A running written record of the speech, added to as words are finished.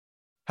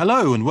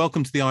Hello and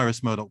welcome to the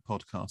Iris Murdoch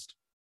podcast.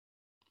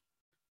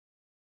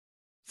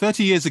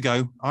 30 years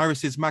ago,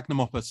 Iris's magnum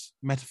opus,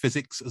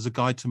 Metaphysics as a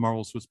Guide to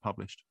Morals, was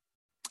published.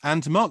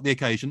 And to mark the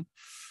occasion,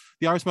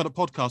 the Iris Murdoch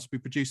podcast will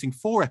be producing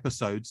 4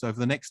 episodes over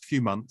the next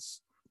few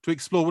months to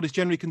explore what is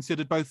generally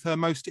considered both her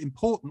most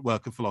important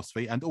work of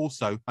philosophy and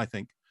also, I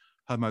think,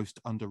 her most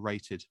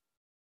underrated.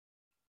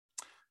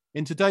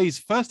 In today's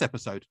first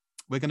episode,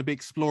 we're going to be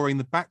exploring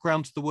the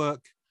background to the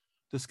work,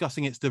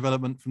 discussing its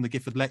development from the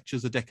Gifford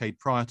Lectures a decade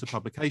prior to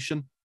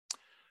publication,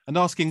 and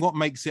asking what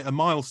makes it a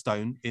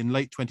milestone in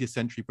late 20th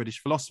century British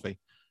philosophy,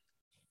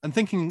 and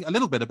thinking a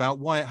little bit about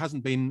why it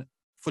hasn't been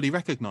fully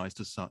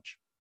recognised as such.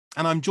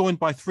 And I'm joined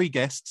by 3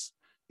 guests,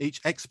 each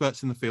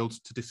experts in the field,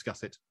 to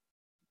discuss it.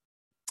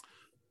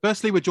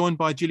 Firstly, we're joined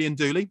by Gillian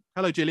Dooley.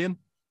 Hello, Gillian.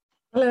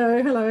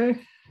 Hello.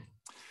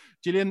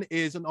 Gillian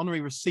is an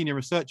honorary senior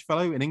research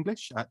fellow in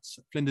English at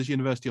Flinders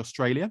University,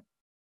 Australia.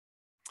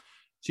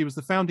 She was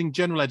the founding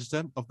general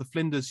editor of the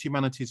Flinders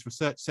Humanities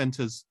Research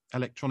Centre's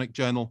electronic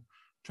journal,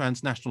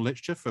 Transnational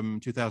Literature,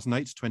 from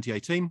 2008 to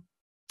 2018,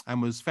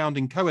 and was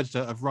founding co-editor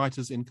of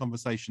Writers in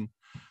Conversation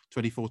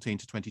 2014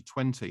 to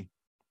 2020.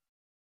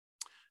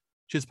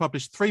 She has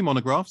published 3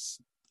 monographs,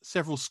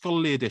 several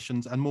scholarly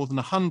editions, and more than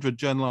 100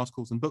 journal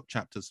articles and book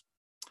chapters,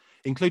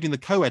 including the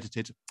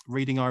co-edited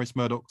Reading Iris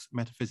Murdoch's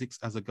Metaphysics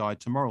as a Guide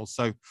to Morals.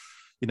 So,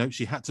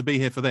 she had to be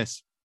here for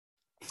this.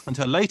 And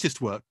her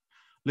latest work,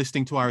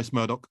 Listening to Iris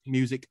Murdoch,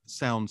 Music,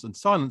 Sounds and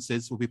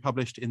Silences, will be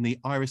published in the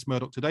Iris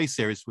Murdoch Today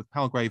series with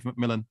Palgrave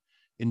Macmillan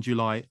in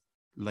July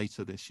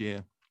later this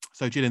year.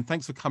 So Gillian,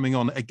 thanks for coming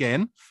on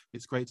again.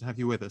 It's great to have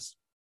you with us.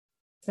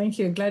 Thank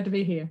you. Glad to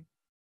be here.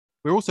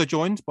 We're also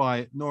joined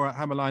by Nora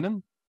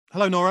Hämäläinen.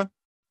 Hello, Nora.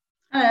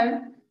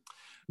 Hello.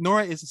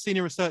 Nora is a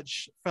senior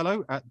research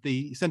fellow at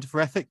the Centre for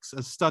Ethics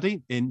as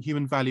Study in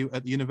Human Value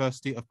at the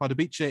University of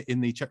Pardubice in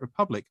the Czech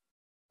Republic.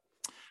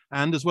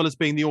 And as well as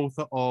being the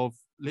author of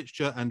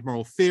Literature and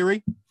Moral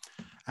Theory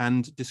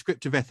and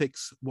Descriptive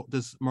Ethics, What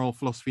Does Moral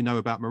Philosophy Know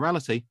About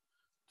Morality?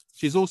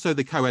 She's also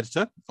the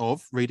co-editor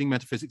of Reading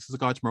Metaphysics as a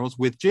Guide to Morals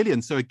with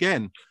Gillian. So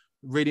again,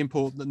 really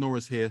important that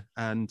Nora's here,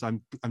 and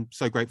I'm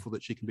so grateful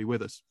that she can be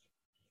with us.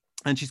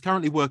 And she's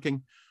currently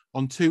working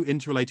on 2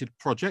 interrelated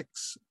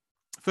projects.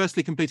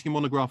 Firstly, completing a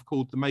monograph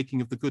called The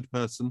Making of the Good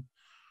Person,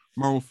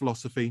 Moral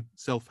Philosophy,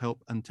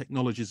 Self-Help and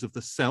Technologies of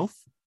the Self,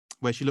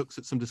 where she looks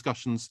at some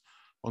discussions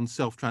on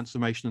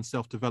self-transformation and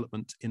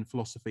self-development in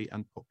philosophy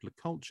and popular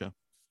culture.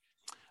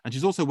 And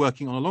she's also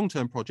working on a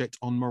long-term project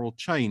on moral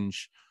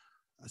change,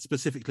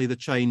 specifically the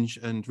change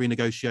and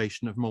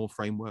renegotiation of moral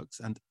frameworks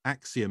and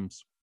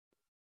axioms.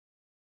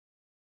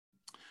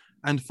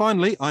 And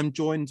finally, I'm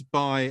joined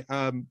by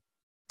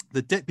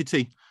the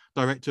Deputy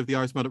Director of the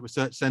Iris Murdoch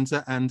Research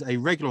Centre and a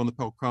regular on the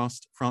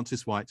podcast,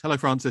 Frances White. Hello,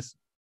 Frances.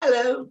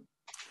 Hello.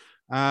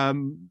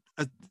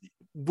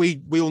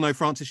 We all know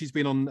Frances. She's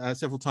been on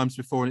several times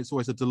before, and it's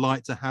always a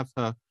delight to have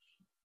her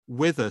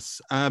with us.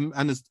 And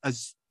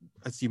as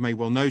you may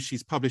well know,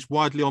 she's published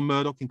widely on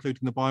Murdoch,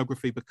 including the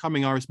biography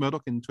Becoming Iris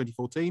Murdoch in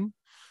 2014.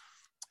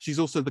 She's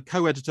also the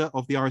co-editor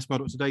of the Iris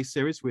Murdoch Today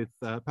series with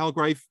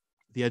Palgrave,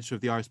 the editor of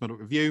the Iris Murdoch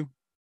Review.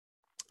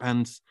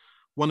 And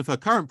one of her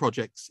current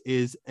projects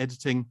is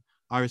editing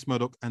Iris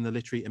Murdoch and the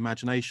Literary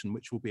Imagination,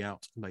 which will be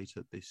out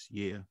later this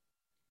year.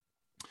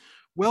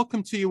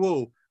 Welcome to you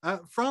all.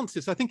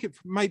 Frances, I think it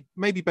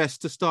may be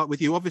best to start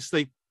with you.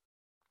 Obviously,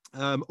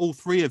 all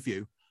 3 of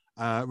you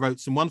wrote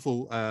some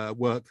wonderful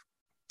work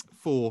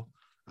for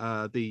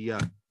the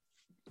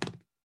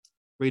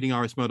Reading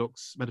Iris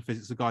Murdoch's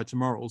Metaphysics, a Guide to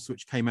Morals,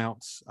 which came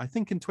out, I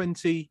think, in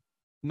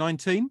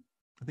 2019.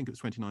 I think it was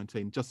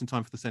 2019, just in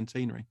time for the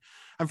centenary.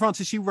 And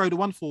Frances, you wrote a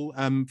wonderful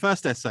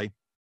first essay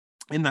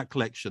in that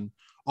collection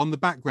on the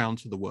background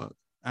to the work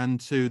and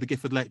to the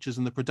Gifford Lectures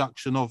and the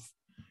production of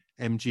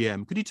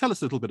MGM. Could you tell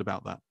us a little bit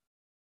about that?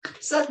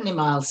 Certainly,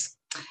 Miles.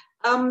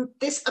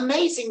 This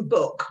amazing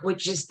book,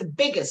 which is the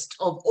biggest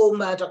of all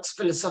Murdoch's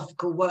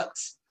philosophical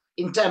works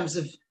in terms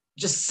of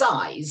just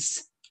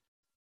size,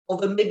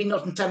 although maybe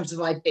not in terms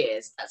of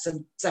ideas, that's a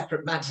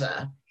separate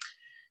matter,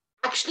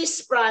 actually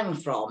sprang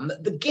from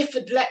the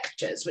Gifford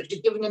Lectures, which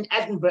are given in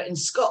Edinburgh in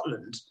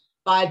Scotland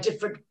by a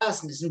different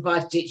person who's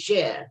invited each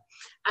year,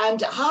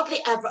 and hardly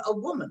ever a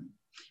woman.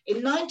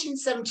 In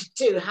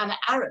 1972, Hannah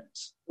Arendt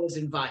was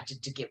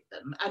invited to give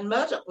them, and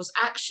Murdoch was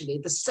actually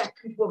the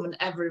second woman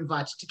ever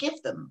invited to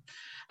give them.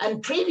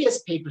 And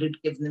previous people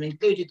who'd given them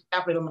included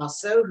Gabrielle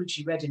Marceau, who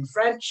she read in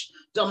French,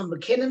 Donald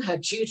McKinnon, her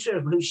tutor,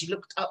 who she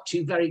looked up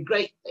to very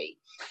greatly.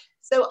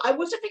 So I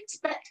would have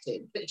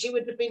expected that she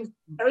would have been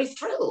very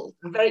thrilled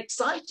and very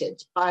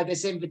excited by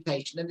this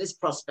invitation and this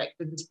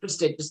prospect of this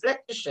prestigious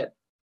lectureship.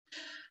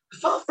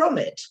 Far from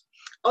it.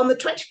 On the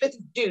 25th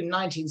of June,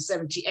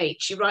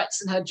 1978, she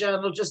writes in her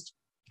journal, just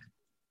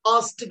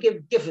asked to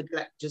give Gifford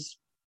Lectures,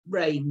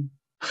 rain.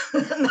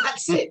 And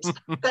that's it.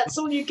 That's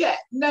all you get.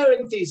 No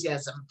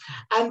enthusiasm.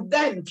 And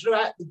then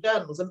throughout the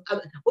journals,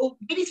 well,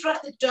 really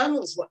throughout the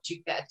journals, what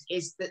you get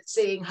is that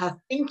seeing her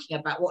thinking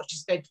about what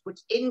she's going to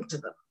put into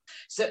them.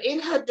 So in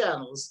her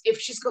journals, if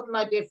she's got an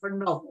idea for a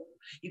novel,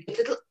 you get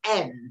a little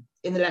N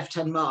in the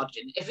left-hand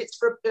margin. If it's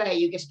for a play,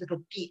 you get a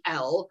little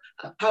PL,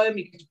 a poem,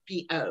 you get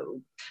a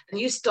PO, and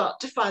you start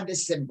to find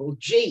this symbol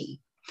G.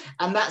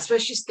 And that's where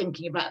she's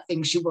thinking about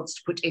things she wants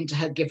to put into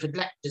her Gifford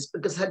lectures,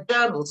 because her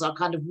journals are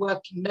kind of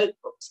working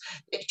notebooks.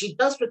 She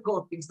does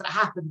record things that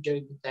happen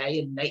during the day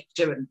in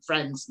nature and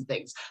friends and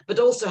things, but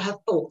also her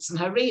thoughts and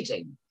her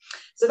reading.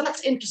 So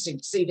that's interesting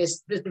to see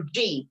this little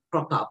G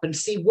crop up and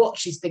see what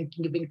she's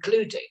thinking of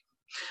including.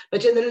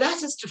 But in the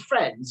letters to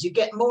friends, you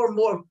get more and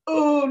more of,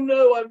 oh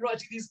no, I'm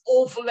writing these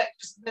awful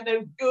lectures and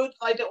they're no good,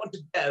 I don't want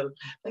to go.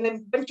 And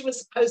then when she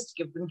was supposed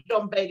to give them,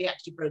 John Bailey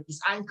actually broke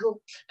his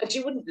ankle and she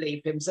wouldn't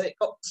leave him. So it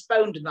got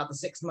postponed another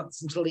 6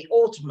 months until the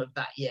autumn of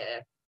that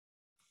year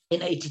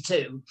in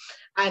 82.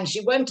 And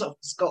she went off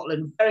to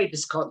Scotland, very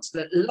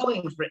disconsolate,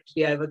 longing for it to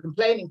be over,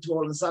 complaining to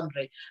all and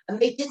sundry. And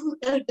they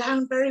didn't go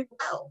down very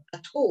well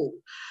at all.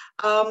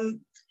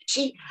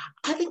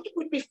 I think it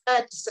would be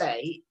fair to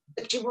say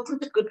that she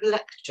wasn't a good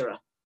lecturer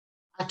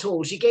at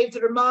all. She gave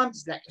the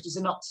Reminders lectures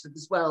in Oxford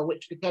as well,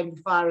 which became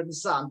The Fire and the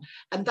Sun.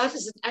 And that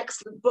is an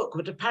excellent book,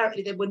 but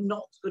apparently they were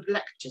not good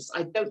lectures.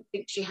 I don't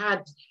think she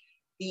had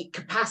the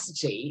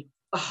capacity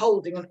for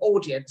holding an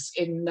audience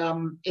in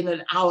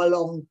an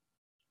hour-long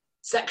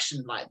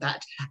section like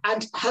that.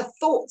 And her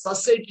thoughts are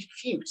so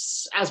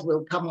diffuse, as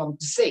we'll come on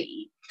to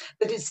see,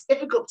 that it's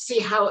difficult to see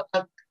how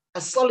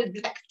a solid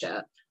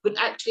lecture would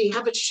actually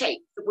have a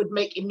shape that would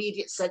make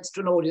immediate sense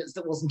to an audience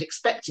that wasn't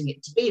expecting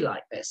it to be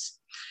like this.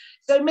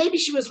 So maybe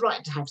she was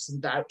right to have some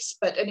doubts,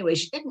 but anyway,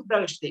 she didn't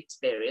relish the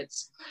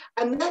experience.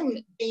 And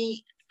then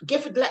the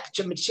Gifford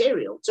lecture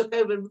material took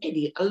over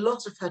really a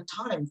lot of her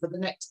time for the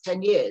next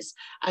 10 years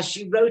as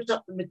she wrote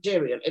up the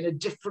material in a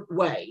different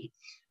way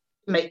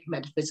to make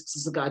Metaphysics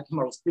as a Guide to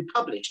Morals to be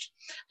published.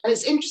 And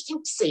it's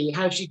interesting to see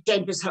how she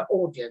changes her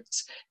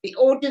audience. The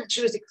audience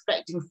she was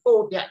expecting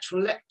for the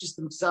actual lectures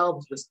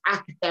themselves was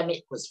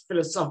academic, was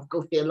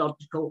philosophical,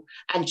 theological,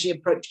 and she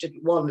approached it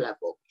at one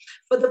level.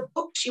 For the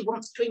book, she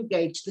wants to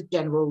engage the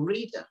general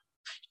reader.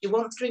 She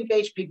wants to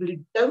engage people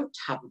who don't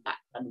have a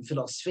background in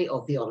philosophy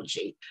or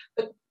theology,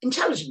 but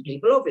intelligent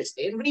people,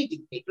 obviously, and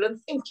reading people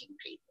and thinking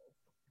people.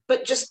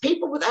 But just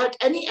people without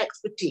any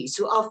expertise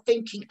who are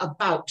thinking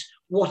about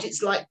what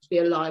it's like to be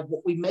alive,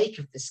 what we make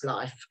of this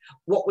life,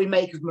 what we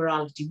make of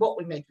morality, what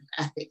we make of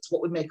ethics,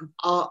 what we make of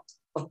art,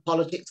 of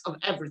politics, of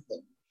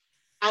everything.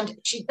 And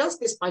she does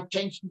this by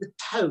changing the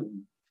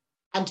tone.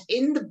 And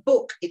in the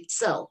book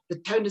itself, the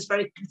tone is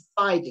very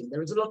confiding.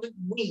 There is a lot of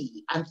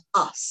we and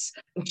us.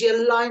 And she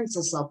aligns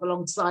herself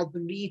alongside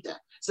the reader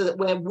so that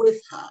we're with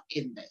her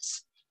in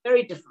this.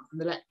 Very different from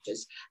the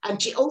lectures.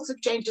 And she also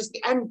changes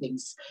the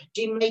endings.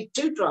 She made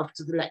 2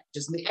 drafts of the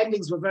lectures and the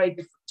endings were very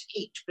different to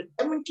each. But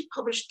then when she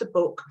published the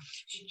book,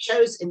 she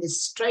chose in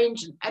this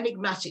strange and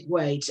enigmatic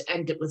way to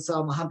end it with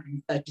Psalm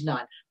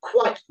 139,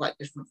 quite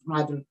different from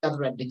either of the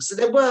other endings. So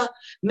there were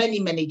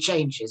many, many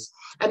changes.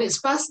 And it's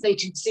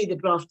fascinating to see the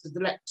drafts of the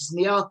lectures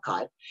in the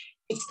archive.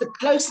 It's the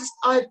closest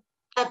I've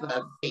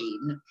ever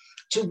been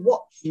to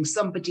watching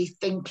somebody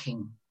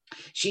thinking.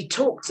 She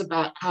talks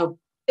about how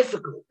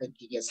difficult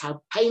thinking is,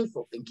 how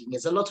painful thinking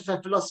is. A lot of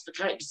her philosopher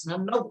characters in her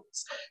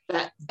novels,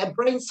 that their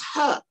brains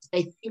hurt,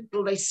 they think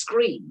till they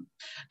scream.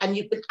 And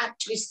you can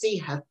actually see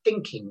her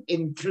thinking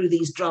through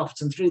these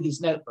drafts and through these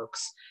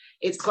notebooks.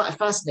 It's quite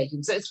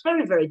fascinating. So it's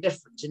very, very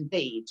different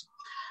indeed.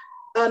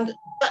 But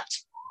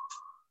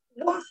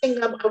one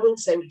thing I will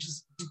say, which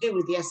is to do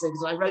with the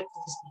essays I wrote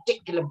for this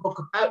particular book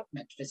about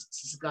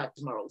metaphysics as a guide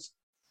to morals,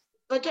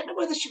 I don't know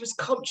whether she was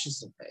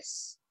conscious of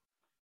this.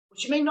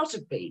 She may not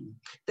have been.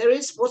 There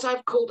is what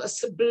I've called a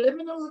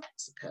subliminal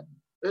lexicon.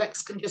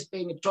 Lexicon just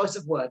being a choice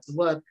of words, a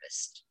word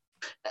list.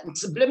 And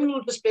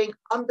subliminal just being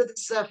under the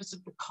surface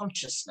of the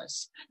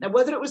consciousness. Now,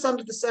 whether it was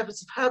under the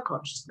surface of her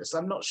consciousness,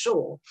 I'm not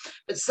sure.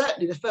 But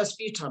certainly the first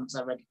few times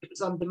I read it, it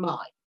was under mine.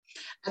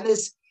 And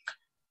there's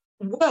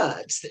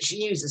words that she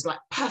uses like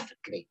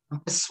perfectly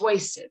and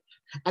persuasive.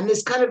 And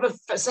there's kind of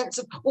a sense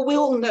of, well, we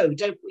all know,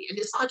 don't we? And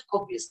it's quite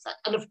obvious that,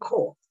 and of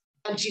course.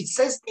 And she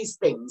says these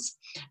things,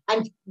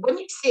 and when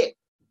you see it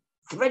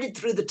threaded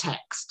through the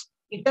text,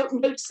 you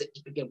don't notice it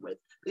to begin with,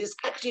 but it's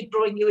actually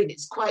drawing you in.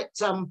 It's quite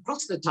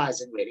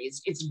proselytizing, really.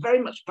 It's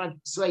very much trying to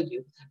persuade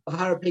you of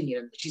her opinion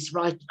and that she's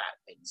right about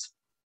things.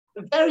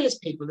 For various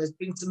people, there's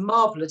been some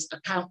marvelous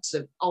accounts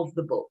of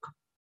the book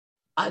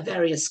by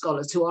various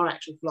scholars who are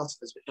actual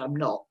philosophers, which I'm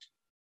not.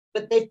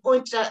 But they've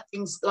pointed out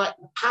things like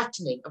the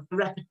patterning of the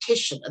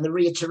repetition and the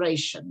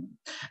reiteration,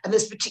 and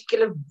this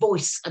particular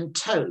voice and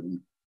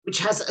tone, which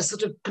has a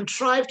sort of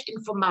contrived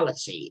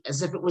informality,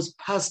 as if it was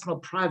personal,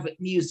 private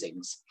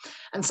musings.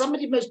 And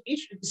somebody most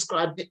beautifully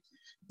described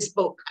this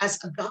book as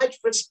a guide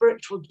for a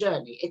spiritual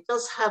journey. It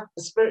does have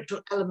a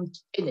spiritual element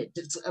in it.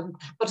 It's got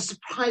a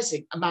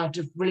surprising amount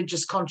of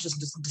religious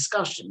consciousness and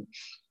discussion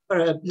for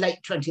a late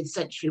 20th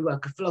century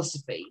work of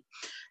philosophy.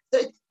 So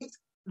it's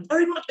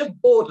very much a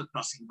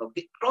border-crossing book.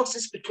 It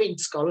crosses between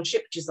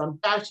scholarship, which is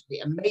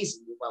undoubtedly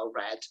amazingly well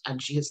read, and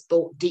she has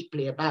thought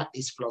deeply about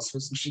these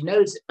philosophers, and she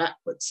knows it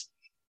backwards.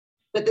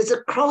 But there's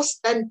a cross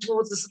then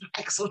towards a sort of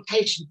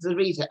exhortation to the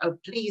reader. Oh,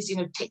 please,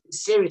 take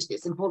this seriously.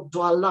 It's important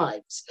to our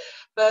lives.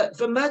 But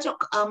for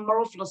Murdoch,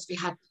 moral philosophy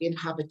had to be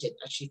inhabited,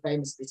 as she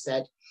famously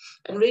said.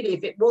 And really,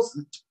 if it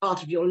wasn't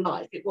part of your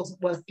life, it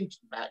wasn't worth thinking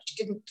about.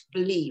 She didn't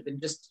believe in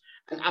just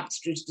an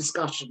abstruse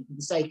discussion for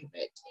the sake of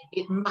it.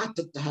 It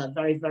mattered to her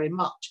very, very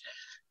much.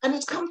 And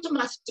it's come to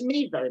matter to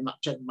me very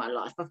much over my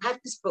life. I've had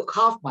this book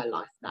half my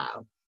life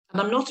now. And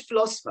I'm not a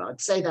philosopher,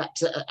 I'd say that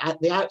at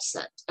the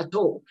outset at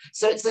all.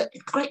 So it's a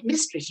great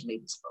mystery to me,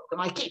 this book.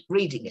 And I keep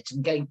reading it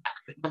and going back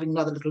to it, having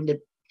another little nibble.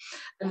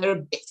 And there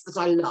are bits that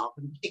I love,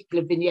 and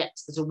particular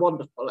vignettes that are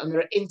wonderful, and there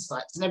are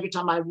insights. And every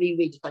time I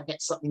reread it, I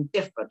get something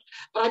different.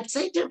 But I'd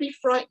say don't be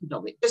frightened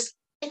of it. Just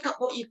pick up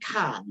what you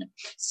can.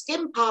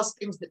 Skim past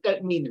things that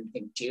don't mean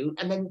anything to you,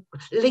 and then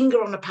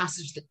linger on a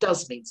passage that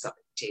does mean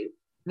something to you.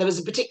 There was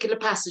a particular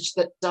passage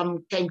that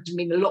came to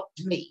mean a lot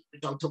to me,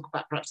 which I'll talk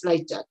about perhaps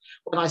later,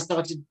 when I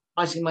started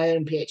writing my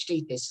own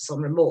PhD thesis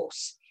on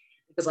remorse,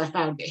 because I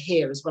found it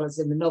here as well as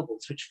in the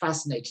novels, which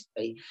fascinated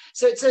me.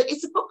 So it's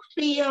a book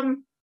to be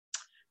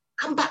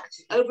come back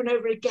to over and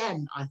over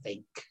again, I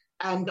think.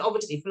 And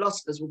obviously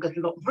philosophers will get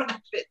a lot more out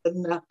of it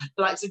than the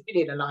likes of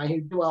Gillian and I,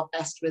 who do our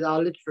best with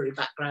our literary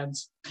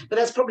backgrounds. But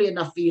that's probably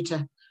enough for you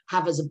to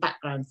have as a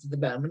background for the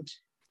moment.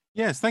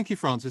 Yes, thank you,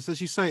 Frances.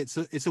 As you say,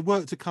 it's a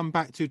work to come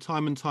back to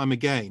time and time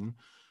again,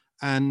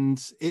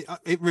 and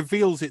it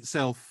reveals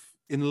itself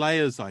in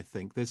layers. I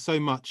think there's so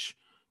much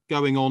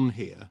going on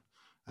here,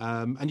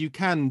 and you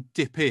can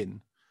dip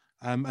in,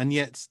 and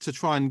yet to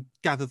try and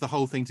gather the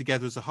whole thing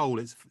together as a whole,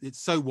 it's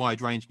so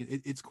wide ranging.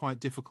 It's quite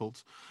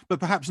difficult.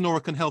 But perhaps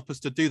Nora can help us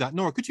to do that.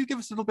 Nora, could you give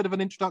us a little bit of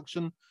an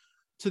introduction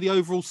to the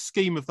overall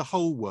scheme of the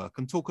whole work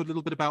and talk a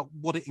little bit about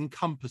what it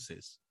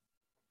encompasses?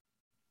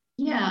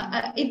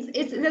 Yeah,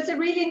 that's a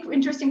really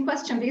interesting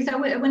question, because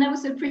when I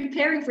was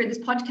preparing for this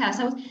podcast,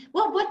 I was,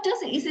 well, what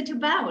is it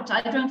about?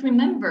 I don't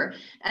remember,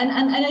 and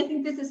I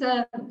think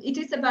it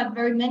is about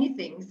very many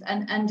things,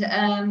 and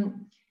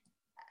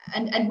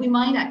we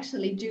might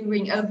actually,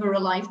 during over a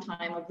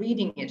lifetime of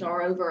reading it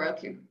or over a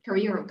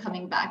career of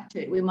coming back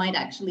to it, we might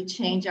actually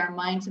change our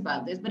minds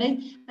about this. But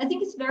I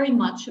think it's very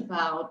much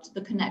about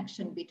the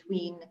connection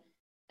between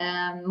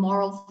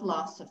moral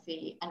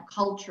philosophy and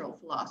cultural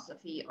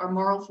philosophy, or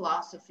moral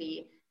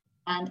philosophy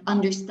and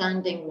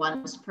understanding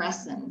one's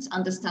present,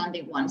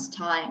 understanding one's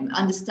time,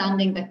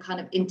 understanding the kind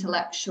of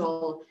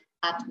intellectual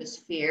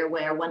atmosphere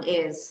where one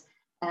is,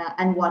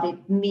 and what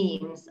it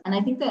means. And I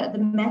think that the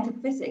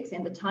metaphysics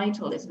in the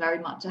title has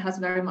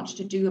very much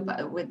to do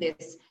with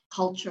this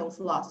cultural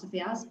philosophy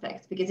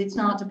aspect, because it's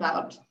not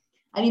about,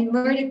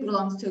 Murdoch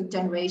belongs to a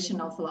generation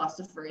of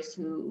philosophers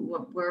who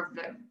were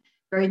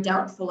very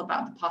doubtful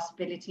about the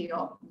possibility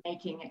of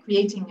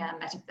creating a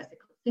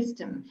metaphysical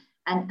system,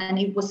 and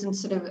it wasn't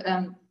sort of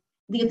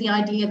the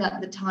idea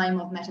that the time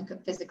of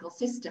metaphysical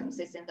systems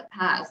is in the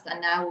past, and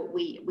now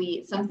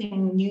we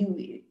something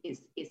new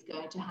is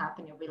going to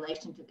happen in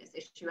relation to this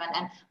issue,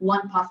 and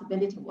one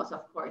possibility was,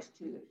 of course,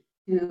 to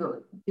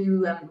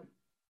do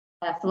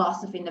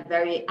philosophy in a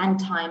very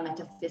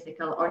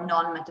anti-metaphysical or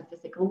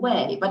non-metaphysical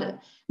way. But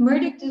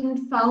Murdoch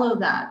didn't follow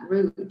that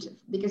route,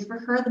 because for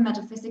her, the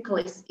metaphysical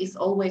is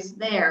always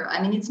there.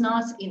 It's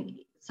not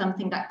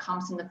something that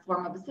comes in the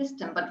form of a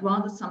system, but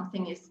rather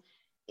something is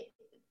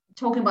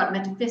talking about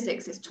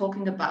metaphysics is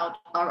talking about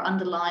our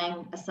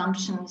underlying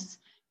assumptions,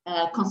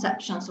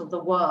 conceptions of the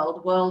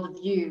world,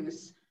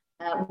 worldviews,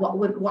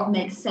 what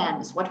makes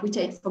sense, what we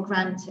take for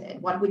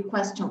granted, what we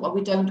question, what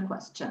we don't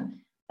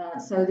question.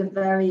 So the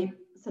very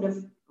sort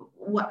of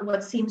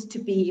what seems to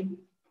be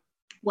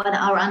what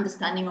our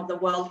understanding of the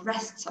world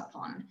rests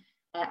upon,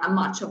 and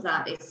much of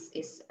that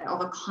is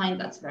of a kind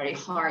that's very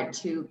hard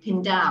to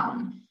pin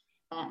down,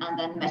 and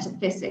then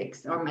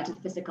metaphysics or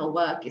metaphysical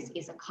work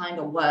is a kind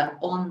of work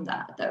on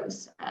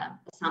those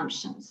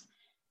assumptions,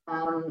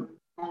 and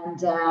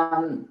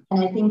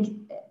I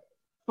think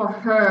for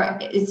her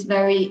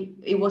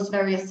it was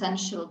very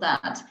essential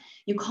that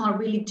you can't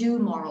really do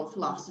moral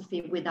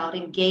philosophy without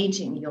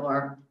engaging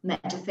your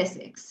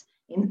metaphysics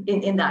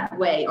in that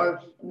way,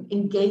 or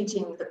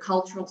engaging the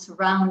cultural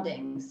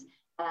surroundings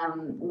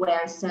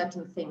where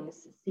certain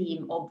things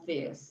seem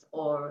obvious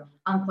or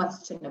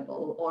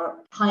unquestionable or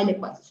highly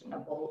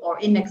questionable or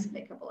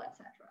inexplicable,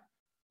 etc.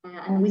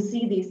 And we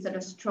see these sort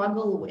of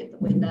struggle with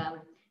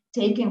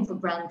taking for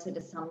granted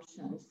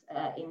assumptions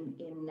in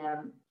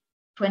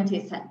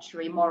 20th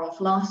century moral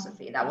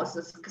philosophy. That was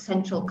a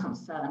central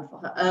concern for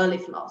her early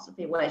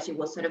philosophy, where she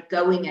was sort of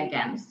going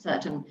against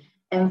certain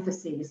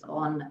emphases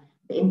on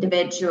the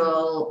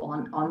individual,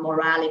 on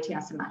morality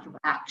as a matter of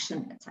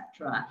action,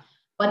 etc.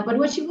 But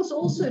what she was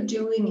also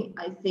doing,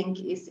 I think,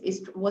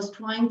 was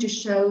trying to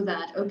show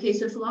that, okay,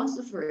 so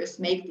philosophers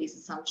make these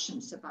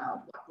assumptions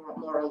about what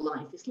moral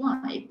life is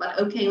like, but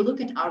okay, look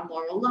at our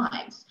moral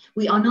lives.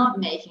 We are not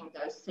making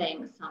those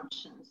same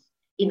assumptions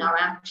in our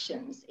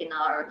actions, in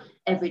our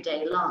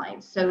everyday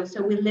lives. So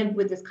we live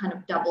with this kind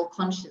of double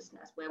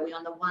consciousness, where we,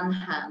 on the one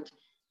hand,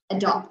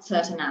 adopt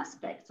certain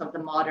aspects of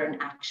the modern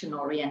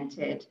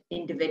action-oriented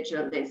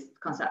individualist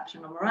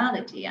conception of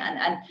morality,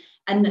 and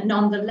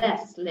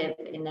nonetheless live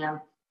in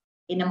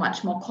a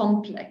much more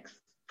complex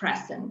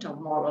present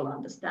of moral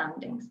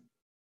understandings.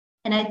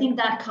 And I think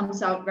that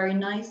comes out very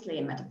nicely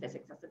in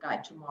Metaphysics as a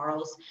Guide to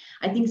Morals.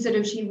 I think sort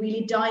of she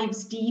really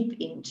dives deep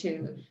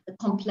into the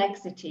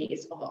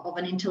complexities of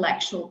an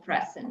intellectual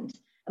present,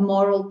 a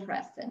moral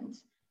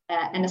present,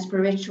 and a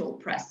spiritual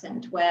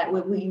present, where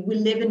we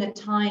live in a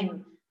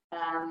time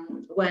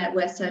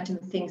where certain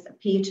things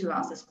appear to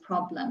us as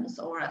problems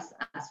or as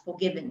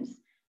forgivens,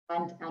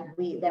 and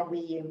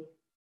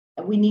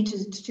we need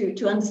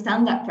to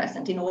understand that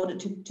present in order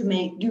to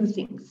do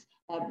things,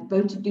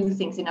 both to do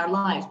things in our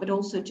lives, but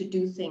also to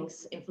do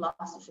things in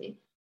philosophy.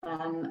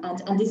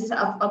 And this is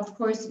of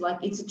course, like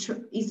it's a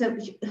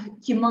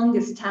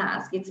humongous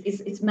task.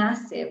 It's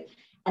massive,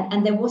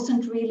 and there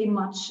wasn't really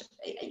much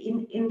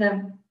in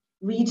the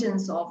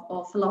regions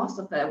of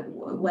philosophy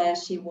where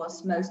she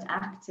was most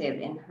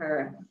active in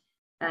her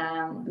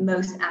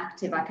most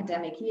active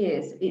academic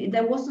years.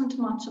 There wasn't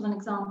much of an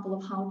example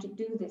of how to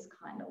do this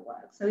kind of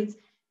work. So it's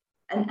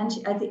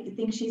I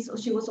think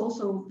she was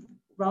also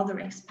rather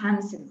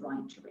expansive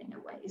writer in a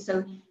way.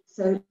 So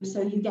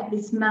you get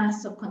this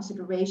mass of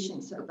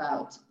considerations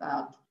about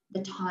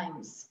the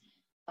times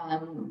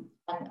and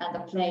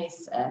the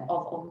place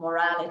of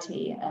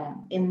morality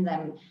in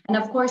them. And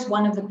of course,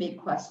 one of the big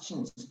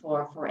questions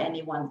for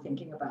anyone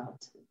thinking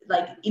about,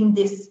 like in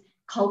this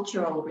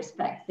cultural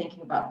respect,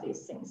 thinking about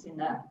these things in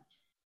the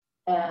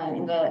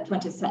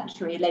 20th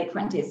century, late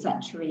 20th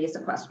century, is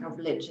a question of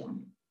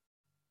religion.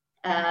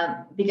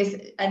 Because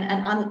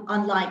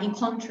unlike, in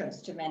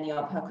contrast to many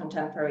of her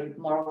contemporary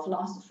moral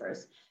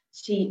philosophers,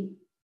 she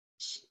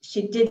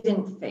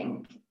didn't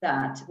think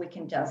that we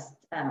can just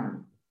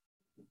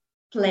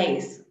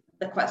place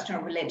the question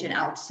of religion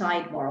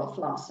outside moral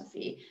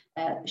philosophy.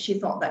 She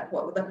thought that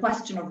the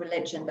question of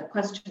religion, the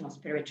question of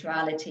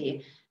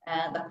spirituality,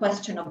 the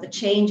question of the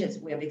changes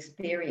we have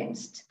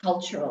experienced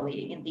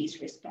culturally in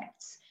these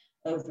respects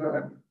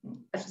over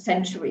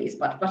centuries,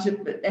 but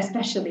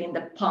especially in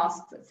the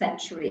past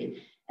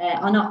century,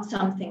 are not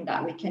something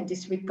that we can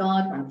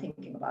disregard when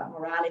thinking about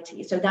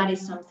morality. So that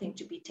is something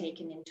to be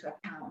taken into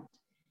account.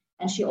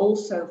 And she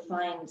also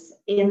finds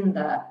in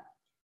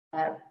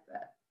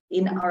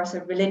our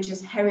sort of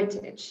religious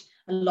heritage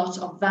a lot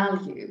of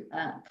value,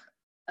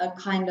 a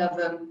kind of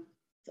a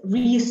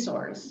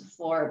resource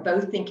for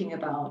both thinking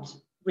about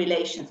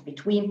relations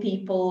between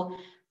people,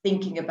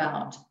 thinking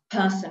about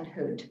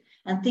personhood,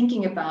 and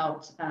thinking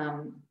about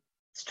the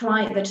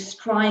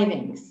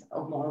strivings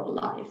of moral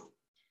life.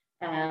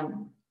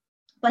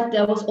 But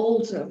there was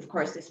also, of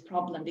course, this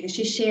problem, because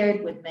she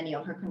shared with many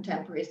of her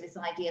contemporaries this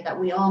idea that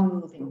we are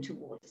moving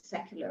towards a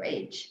secular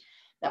age,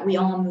 that we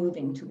are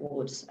moving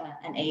towards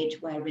an age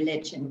where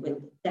religion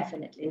will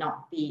definitely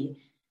not be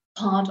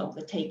part of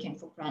the taken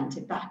for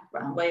granted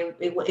background, where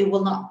it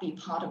will not be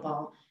part of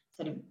our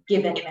sort of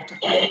given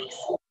metaphysics.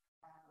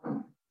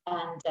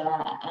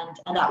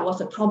 And that was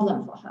a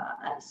problem for her.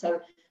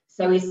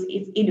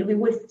 We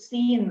would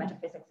see in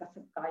Metaphysics as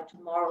a Guide to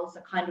Morals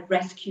a kind of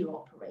rescue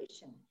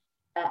operation,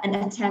 an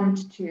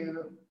attempt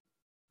to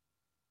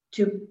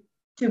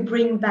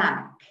bring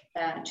back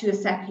to a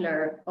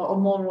secular or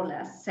more or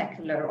less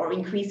secular or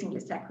increasingly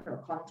secular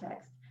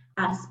context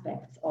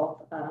aspects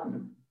of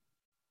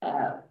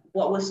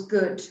what was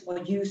good or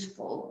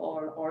useful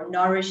or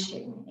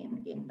nourishing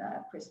in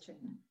the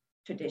Christian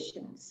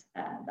traditions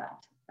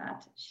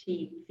that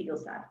she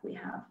feels that we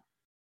have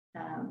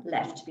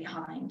left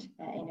behind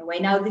in a way.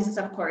 Now, this is,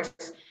 of course,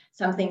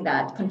 something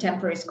that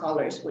contemporary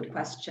scholars would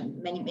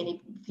question.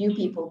 Few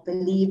people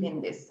believe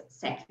in this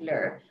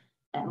secular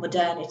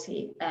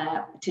modernity.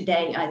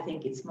 Today, I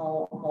think it's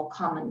more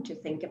common to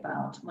think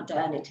about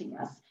modernity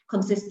as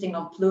consisting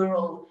of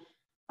plural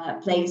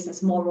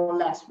places, more or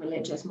less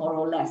religious, more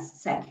or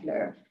less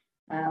secular.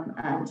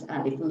 And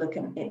if we look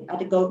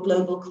at a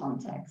global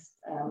context,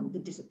 the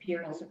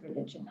disappearance of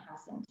religion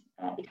hasn't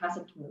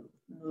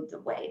moved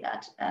the way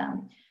that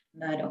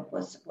Murdoch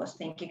was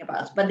thinking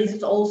about. But this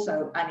is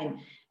also,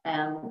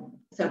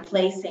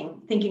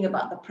 thinking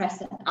about the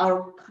present,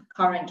 our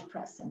current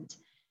present,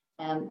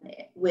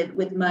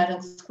 with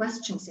Murdoch's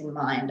questions in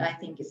mind, I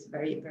think is a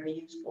very,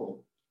 very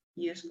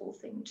useful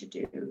thing to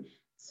do.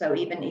 So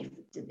even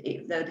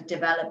though the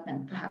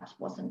development perhaps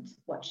wasn't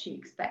what she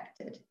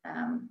expected,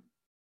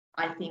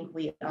 I think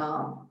we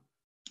are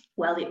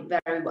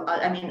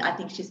I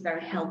think she's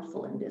very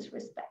helpful in this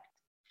respect.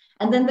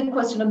 And then the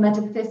question of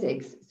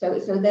metaphysics. So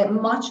that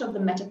much of the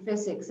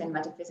metaphysics in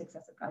Metaphysics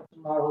as a Guide to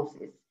Morals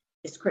is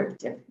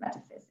descriptive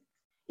metaphysics,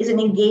 is an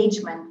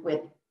engagement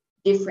with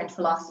different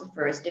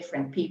philosophers,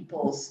 different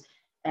people's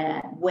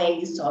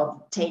ways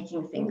of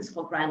taking things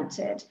for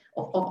granted,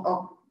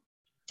 of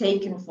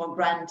taken for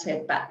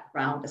granted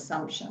background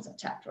assumptions,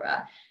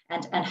 etc.,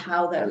 and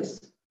how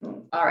those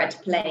are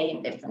at play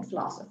in different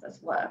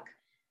philosophers' work.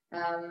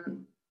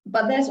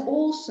 But there's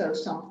also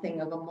something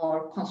of a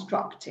more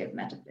constructive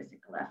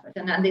metaphysical effort,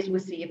 and this we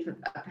see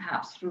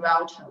perhaps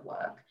throughout her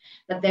work,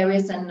 that there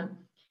is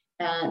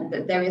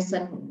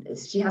and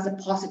she has a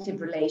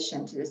positive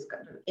relation to this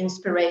kind of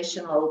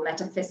inspirational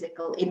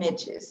metaphysical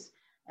images,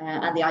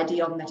 and the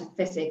idea of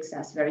metaphysics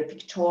as very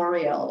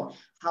pictorial,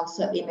 house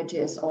of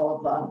images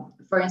of,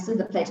 for instance,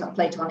 the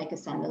Platonic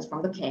ascendance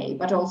from the cave,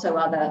 but also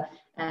other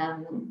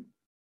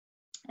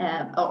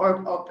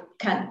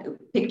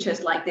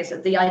pictures like this,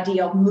 the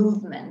idea of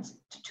movement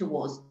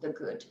towards the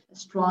good,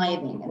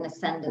 striving and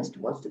ascendance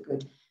towards the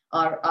good,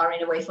 are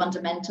in a way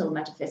fundamental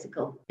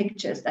metaphysical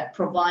pictures that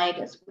provide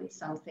us with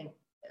something,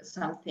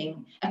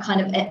 a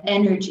kind of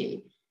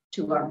energy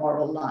to our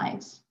moral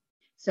lives.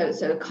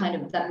 So kind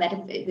of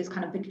this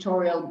kind of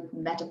pictorial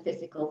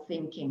metaphysical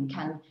thinking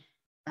can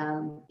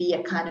be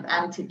a kind of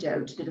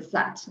antidote to the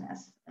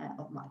flatness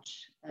of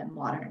much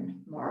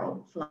modern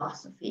moral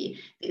philosophy.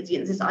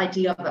 This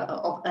idea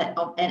of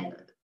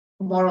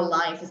moral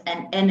life is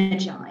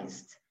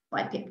energized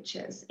by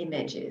pictures,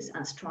 images,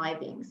 and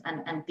strivings,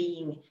 and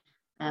being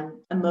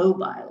a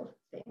mobile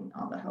thing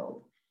on the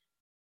whole.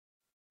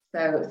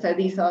 So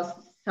these are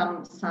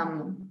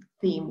some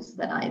themes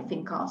that I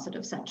think are sort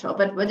of central.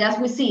 But as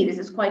we see, this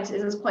is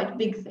quite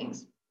big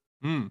things.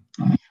 Mm.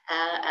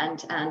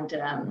 And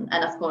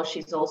of course,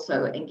 she's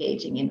also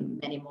engaging in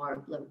many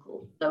more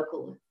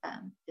local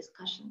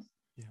discussions.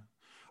 Yeah,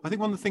 I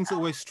think one of the things that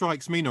always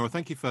strikes me, Nora,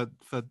 thank you for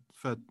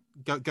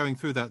going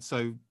through that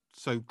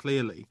so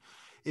clearly,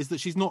 is that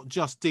she's not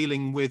just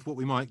dealing with what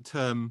we might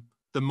term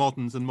the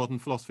moderns and modern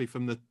philosophy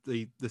from the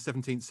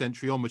 17th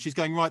century onwards. She's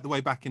going right the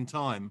way back in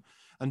time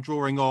and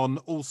drawing on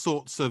all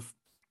sorts of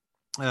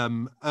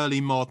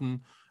early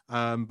modern,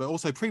 but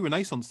also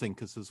pre-Renaissance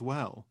thinkers as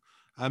well.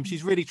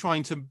 She's really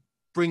trying to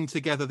bring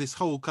together this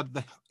whole kind of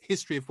the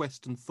history of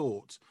Western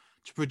thought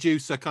to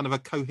produce a kind of a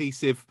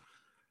cohesive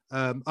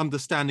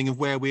understanding of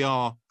where we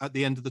are at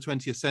the end of the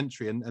 20th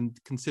century and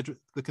consider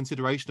the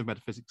consideration of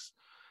metaphysics.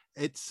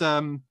 It's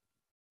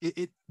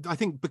I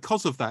think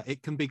because of that,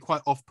 it can be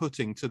quite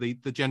off-putting to the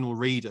general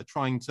reader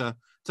trying to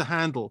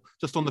handle.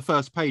 Just on the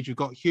first page, we've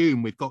got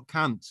Hume, we've got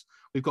Kant,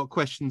 we've got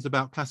questions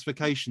about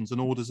classifications and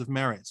orders of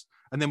merit,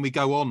 and then we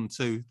go on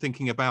to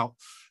thinking about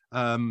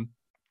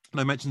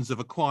no mentions of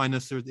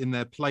Aquinas in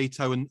there,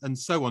 Plato, and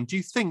so on. Do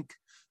you think,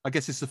 I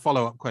guess it's a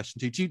follow-up question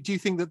to you, do you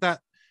think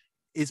that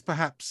is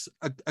perhaps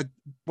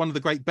one of the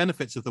great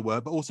benefits of the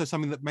work, but also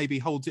something that maybe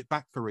holds it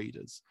back for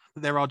readers,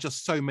 that there are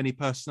just so many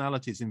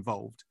personalities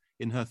involved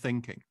in her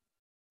thinking?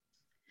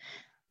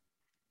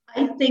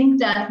 I think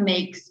that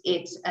makes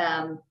it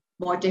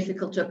more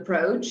difficult to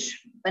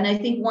approach. And I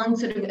think one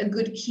sort of a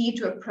good key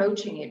to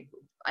approaching it,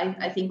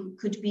 I think,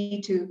 could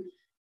be to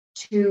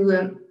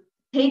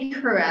take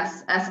her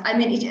as I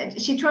mean,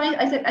 she tries.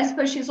 I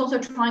suppose she's also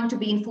trying to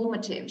be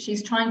informative.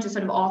 She's trying to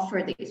sort of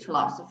offer these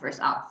philosophers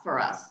up for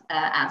us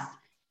as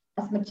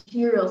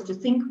materials to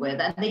think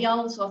with, and they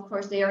also, of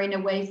course, they are in a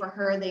way for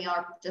her, they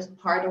are just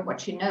part of what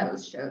she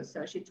knows.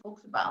 So she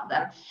talks about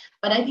them.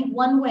 But I think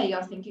one way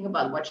of thinking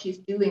about what she's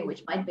doing,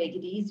 which might make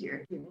it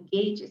easier to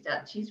engage, is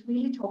that she's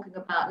really talking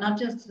about not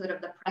just sort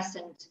of the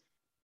present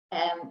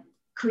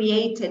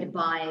created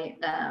by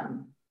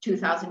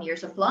 2,000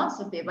 years of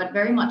philosophy, but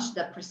very much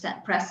the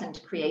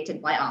present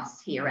created by us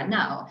here and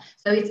now.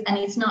 So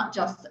it's not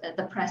just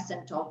the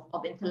present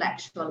of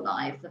intellectual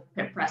life,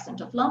 the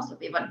present of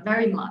philosophy, but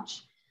very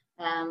much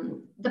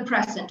the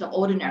present of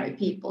ordinary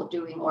people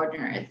doing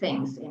ordinary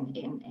things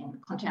in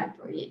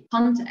contemporary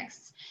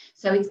contexts.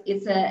 So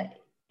it's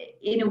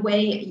in a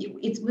way,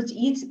 it's much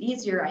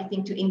easier, I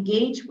think, to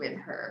engage with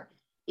her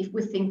if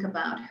we think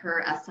about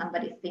her as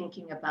somebody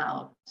thinking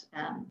about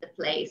the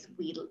place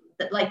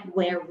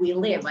where we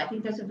live. I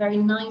think there's a very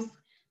nice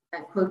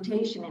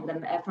quotation in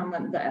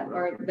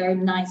or a very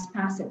nice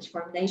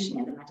formulation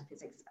in the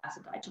Metaphysics as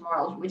a Guide to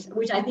Morals,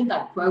 which I think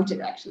I've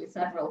quoted actually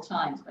several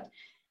times, but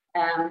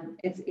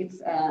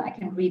I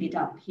can read it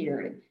up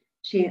here.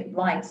 She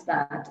writes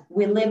that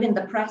we live in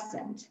the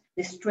present,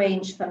 this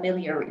strange,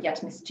 familiar,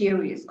 yet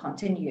mysterious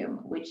continuum,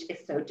 which is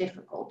so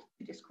difficult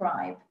to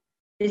describe.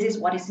 This is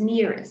what is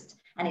nearest,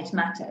 and it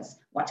matters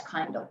what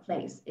kind of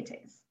place it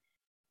is.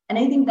 And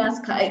I think that's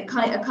a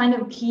kind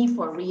of key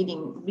for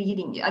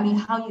reading. I mean,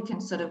 how you can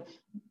sort of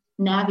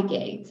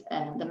navigate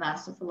the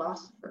master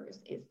philosophers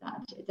is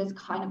that there's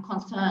kind of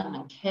concern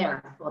and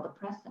care for the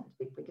present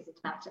because it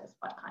matters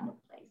what kind of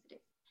place it is.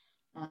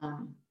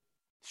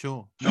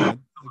 Sure. No,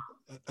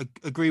 I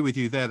agree with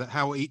you there that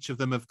how each of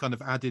them have kind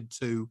of added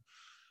to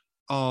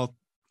our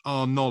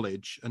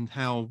knowledge and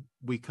how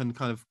we can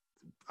kind of,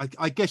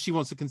 I guess she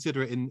wants to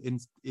consider it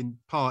in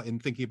part in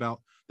thinking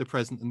about the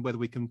present and whether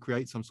we can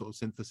create some sort of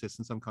synthesis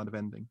and some kind of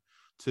ending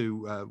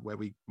to where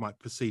we might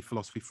perceive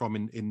philosophy from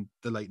in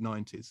the late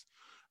 90s.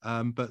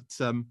 But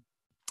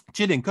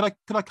Gillian, could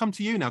I come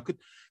to you now?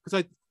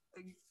 Because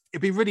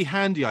it'd be really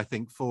handy, I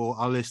think, for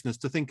our listeners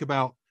to think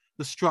about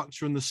the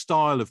structure and the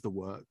style of the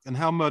work and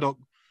how Murdoch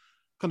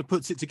kind of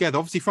puts it together.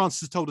 Obviously, Frances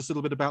has told us a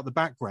little bit about the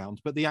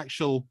background, but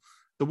the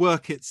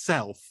work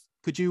itself,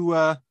 could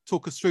you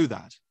talk us through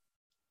that?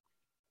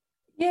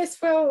 Yes,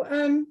 well,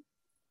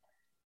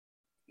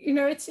 you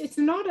know, it's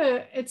not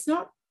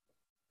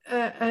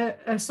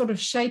a sort of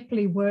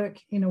shapely work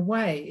in a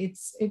way.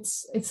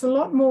 It's a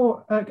lot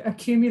more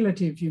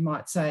accumulative, you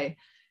might say.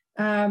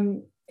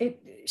 And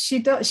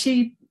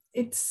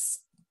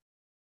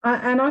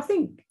I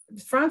think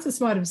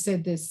Frances might have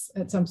said this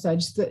at some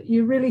stage, that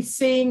you're really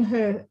seeing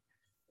her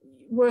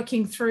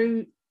working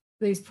through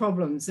these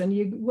problems and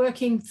you're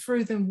working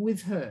through them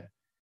with her.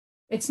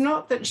 It's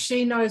not that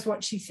she knows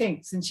what she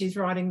thinks and she's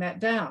writing that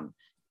down.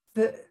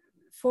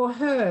 For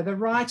her, the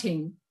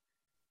writing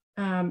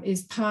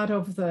is part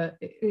of the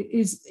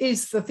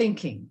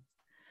thinking.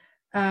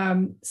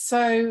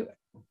 So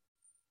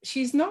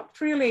she's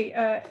not really.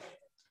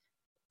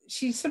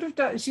 She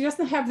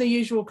doesn't have the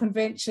usual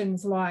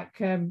conventions like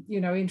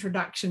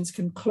introductions,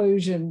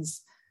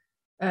 conclusions,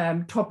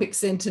 topic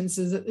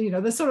sentences.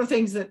 The sort of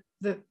things that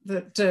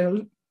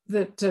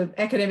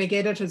academic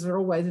editors are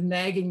always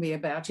nagging me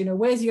about.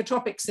 Where's your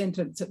topic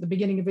sentence at the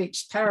beginning of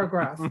each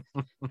paragraph?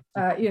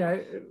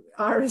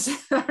 Iris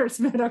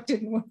Murdoch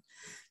didn't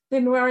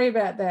worry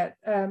about that,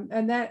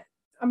 and that,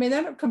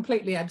 they're not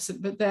completely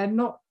absent, but they're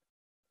not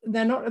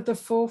at the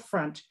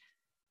forefront.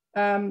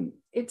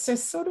 It's a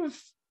sort of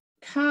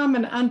calm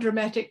and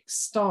undramatic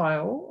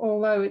style,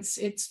 although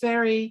it's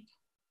very.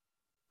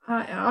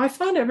 I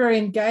find it very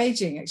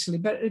engaging actually,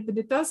 but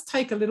it does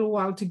take a little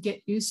while to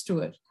get used to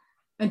it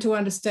and to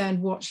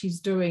understand what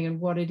she's doing and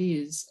what it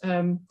is.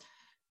 I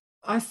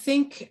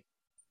think,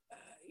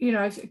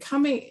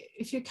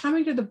 if you're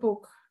coming to the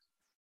book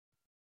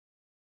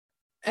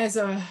as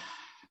a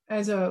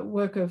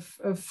work of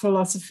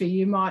philosophy,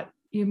 you might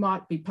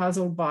be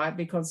puzzled by it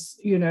because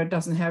it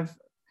doesn't have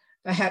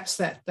perhaps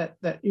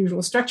that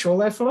usual structure.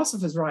 Although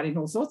philosophers write in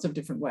all sorts of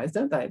different ways,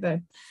 don't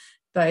they?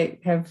 They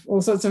have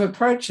all sorts of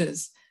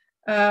approaches,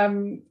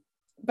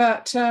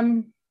 but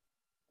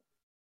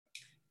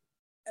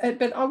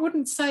I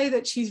wouldn't say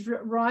that she's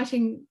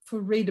writing for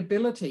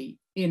readability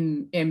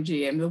in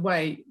MGM the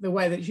way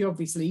that she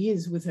obviously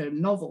is with her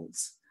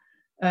novels.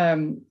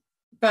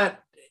 But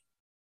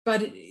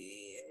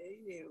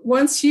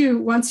once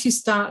you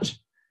start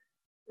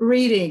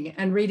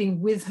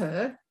reading with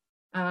her,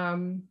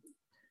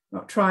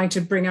 not trying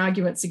to bring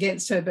arguments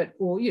against her, but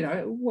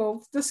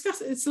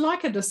discuss. It's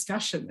like a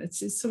discussion.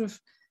 It's sort of.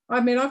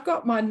 I've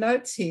got my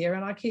notes here,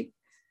 and I keep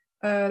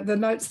the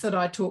notes that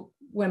I took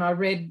when I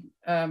read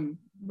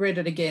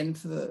it again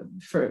for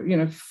 4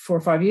 or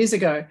 5 years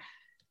ago,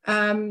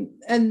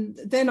 and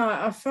then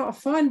I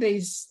find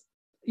these,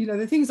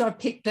 the things I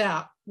picked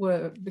out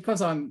were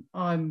because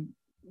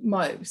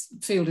my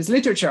field is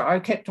literature. I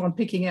kept on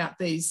picking out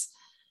these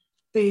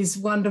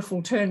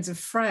wonderful turns of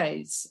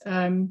phrase,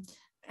 and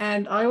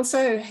I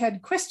also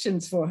had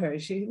questions for her.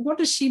 What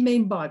does she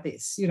mean by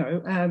this?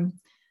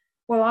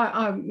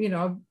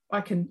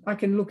 I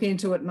can look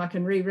into it and I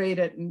can reread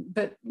it,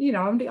 but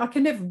I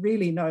can never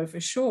really know for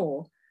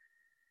sure.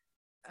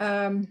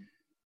 One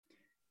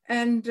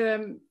of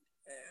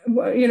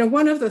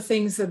the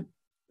things that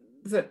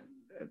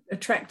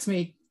attracts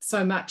me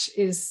so much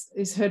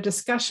is her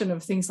discussion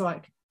of things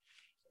like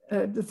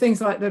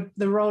the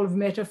role of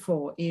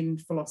metaphor in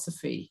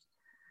philosophy.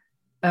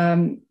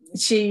 Her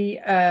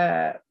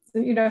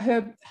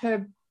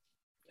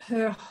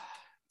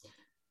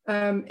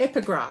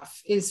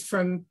epigraph is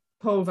from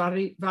Paul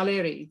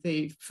Valéry,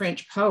 the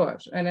French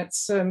poet, and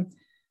it's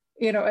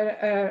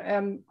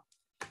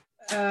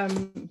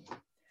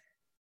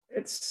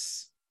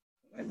it's,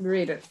 let me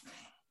read it.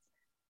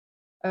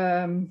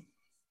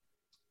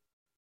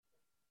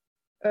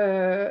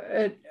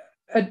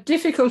 A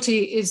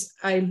difficulty is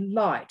a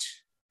light,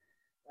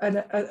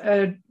 and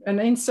an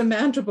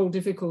insurmountable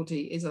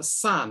difficulty is a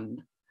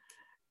sun.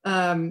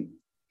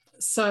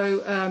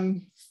 So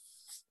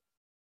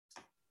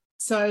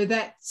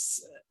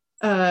that's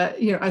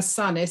a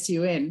sun,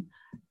 S-U-N.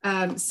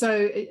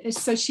 So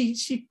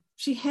she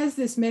has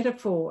this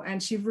metaphor,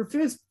 and she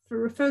refers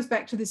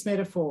back to this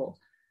metaphor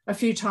a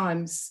few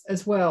times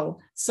as well.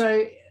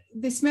 So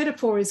this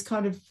metaphor is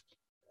kind of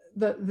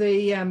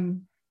the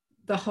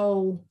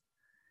whole,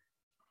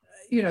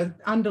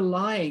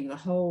 underlying the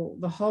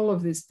whole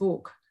of this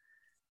book.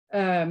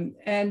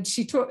 And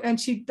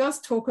she does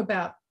talk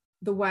about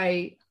the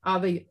way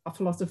other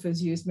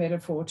philosophers use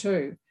metaphor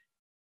too.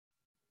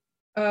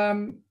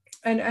 And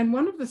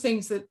one of the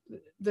things that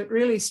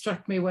really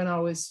struck me when I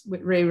was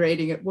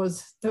rereading it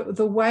was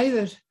the way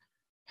that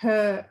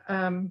her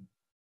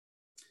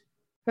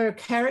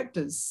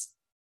characters,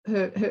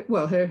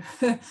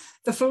 the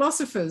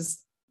philosophers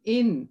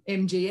in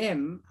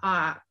MGM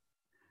are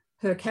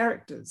her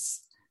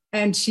characters,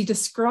 and she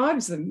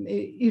describes them,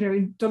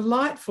 in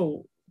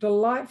delightful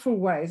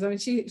ways.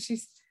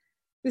 She's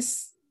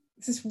this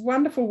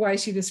wonderful way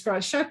she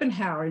describes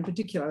Schopenhauer in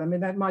particular.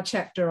 That my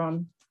chapter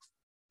on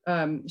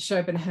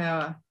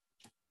Schopenhauer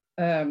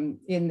in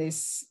the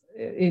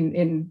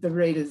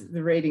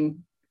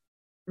reading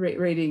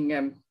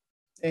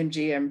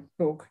MGM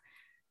book.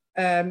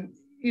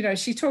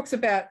 She talks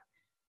about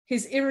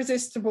his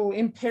irresistible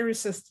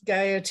empiricist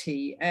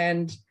gaiety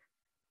and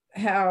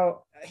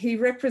how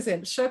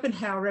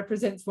Schopenhauer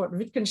represents what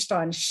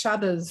Wittgenstein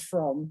shudders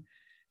from,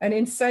 an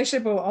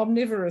insatiable,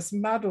 omnivorous,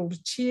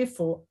 muddled,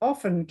 cheerful,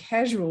 often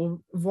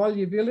casual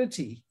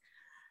volubility.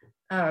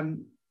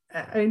 And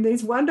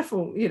these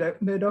wonderful,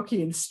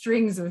 Murdochian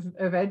strings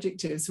of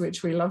adjectives,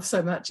 which we love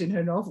so much in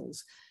her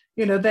novels.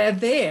 They're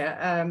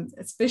there,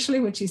 especially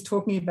when she's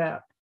talking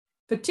about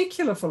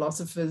particular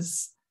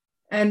philosophers.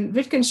 And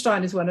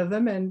Wittgenstein is one of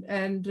them,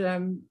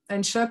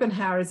 and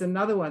Schopenhauer is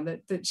another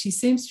one that she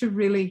seems to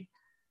really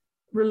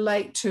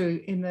relate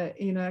to in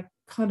a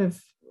kind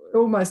of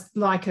almost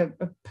like a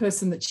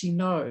person that she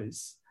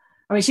knows.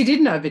 I mean, she did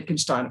know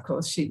Wittgenstein, of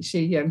course. She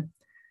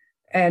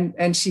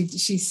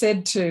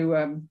said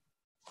to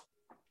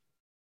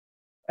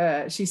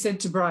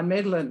Brian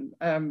Medlin,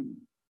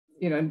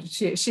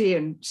 she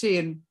and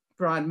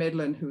Brian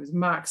Medlin, who was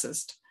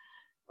Marxist,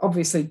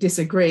 obviously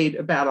disagreed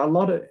about a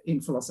lot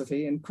in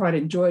philosophy and quite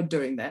enjoyed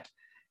doing that.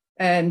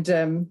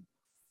 And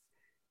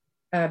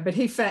but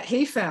he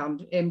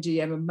found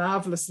MGM a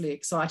marvelously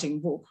exciting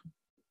book.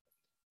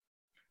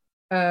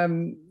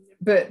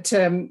 But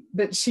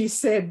she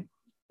said,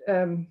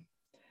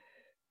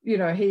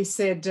 he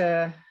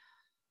said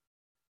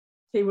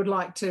he would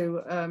like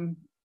to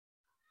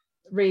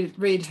read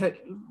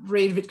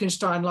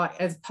Wittgenstein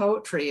as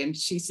poetry, and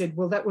she said,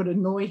 well, that would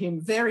annoy him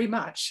very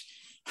much.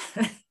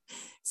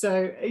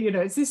 So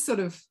it's this sort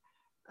of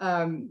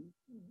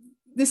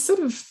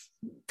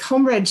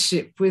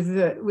comradeship with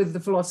the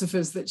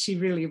philosophers that she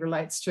really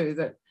relates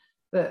to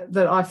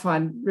that I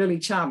find really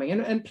charming.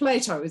 And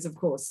Plato is, of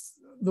course,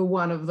 the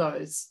one of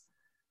those,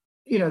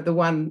 the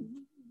one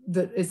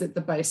that is at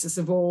the basis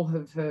of all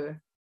of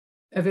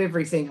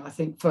everything, I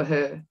think, for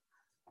her.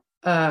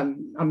 That's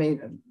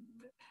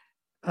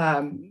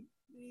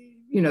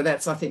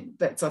I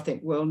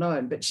think well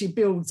known, but she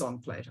builds on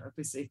Plato.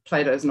 Obviously,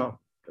 Plato's not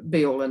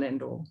be all and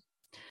end all.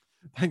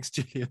 Thanks,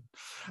 Gillian.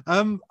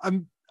 I'm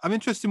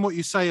interested in what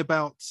you say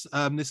about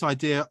this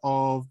idea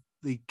of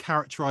the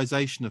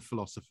characterization of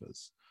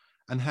philosophers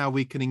and how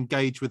we can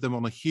engage with them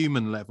on a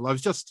human level. I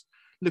was just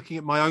looking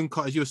at my own,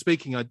 as you were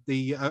speaking, a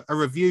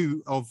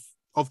review of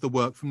the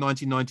work from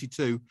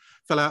 1992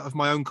 fell out of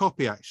my own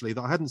copy, actually,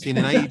 that I hadn't seen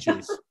in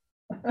ages.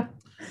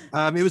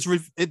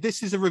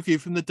 This is a review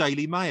from the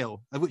Daily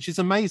Mail, which is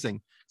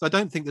amazing. So I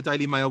don't think the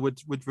Daily Mail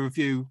would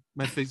review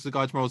Metaphysics: A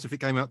Guide to Morals if it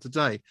came out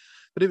today,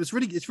 but it's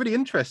really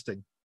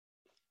interesting.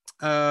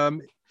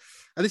 And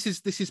this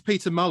is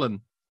Peter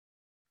Mullen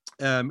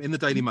in the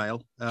Daily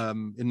Mail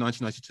in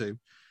 1992,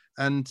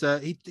 and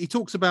he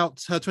talks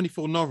about her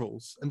 24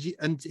 novels, and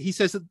he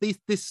says that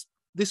this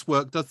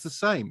work does the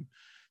same.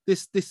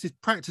 This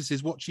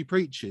practices what she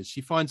preaches.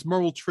 She finds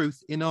moral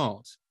truth in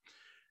art.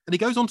 And he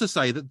goes on to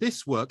say that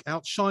this work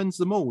outshines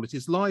them all. It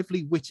is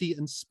lively, witty,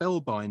 and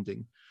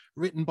spellbinding,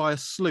 written by a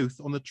sleuth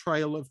on the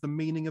trail of the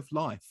meaning of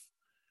life.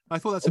 I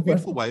thought that's a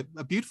beautiful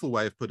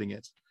way of putting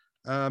it.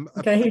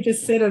 Okay, he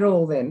just said it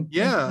all then.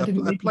 Yeah, a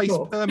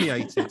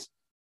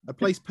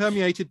place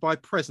permeated by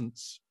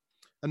presence,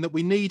 and that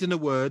we need, in a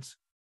word,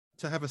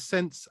 to have a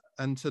sense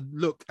and to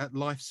look at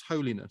life's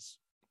holiness.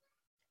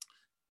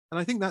 And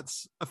I think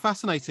that's a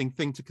fascinating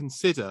thing to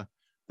consider,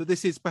 that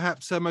this is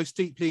perhaps her most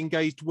deeply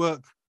engaged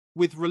work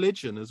with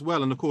religion as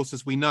well. And of course,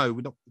 as we know,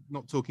 we're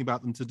not talking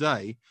about them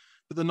today,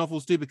 but the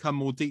novels do become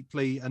more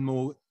deeply and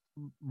more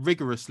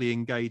rigorously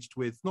engaged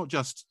with not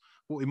just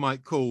what we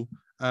might call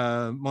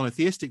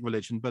monotheistic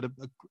religion, but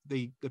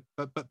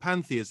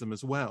pantheism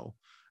as well.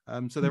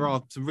 So there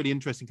are some really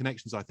interesting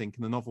connections, I think,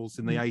 in the novels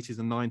in the 80s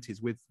and 90s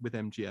with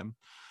MGM.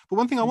 But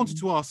one thing I wanted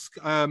to ask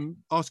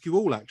you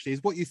all, actually,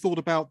 is what you thought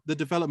about the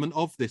development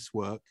of this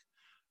work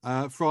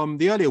from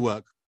the earlier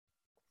work.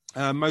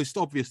 Most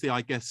obviously,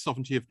 I guess,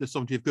 the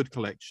Sovereignty of Good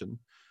collection,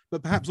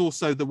 but perhaps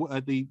also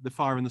the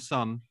Fire and the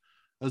Sun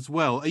as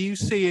well. Are you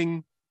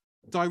seeing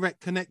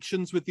direct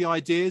connections with the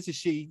ideas? Is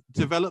she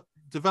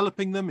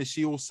developing them? Is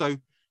she also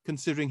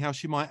considering how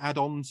she might add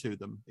on to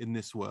them in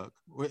this work,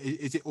 or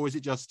is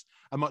it just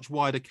a much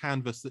wider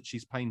canvas that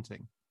she's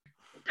painting?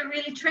 It's a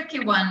really tricky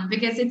one,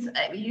 because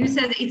you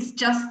said it's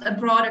just a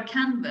broader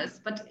canvas,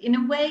 but in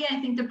a way, I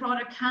think the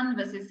broader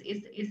canvas is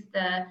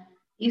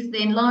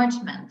the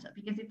enlargement,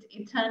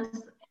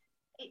 because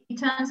it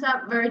turns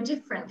out very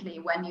differently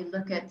when you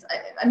look at.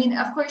 I mean,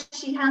 of course,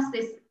 she has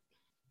this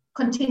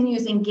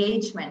continuous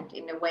engagement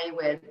in a way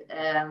with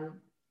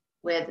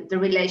the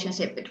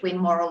relationship between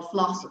moral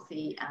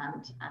philosophy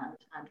and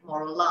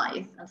moral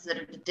life, and sort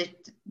of the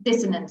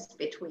dissonance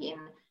between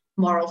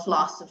moral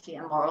philosophy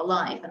and moral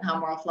life, and how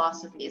moral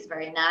philosophy is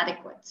very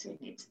inadequate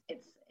in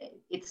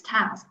its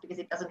task, because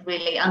it doesn't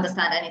really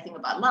understand anything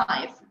about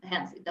life.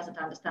 Hence, it doesn't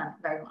understand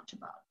very much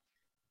about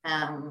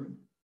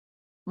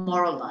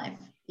moral life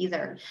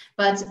either.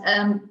 But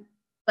then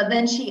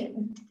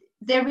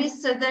there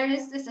is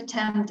this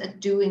attempt at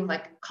doing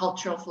like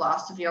cultural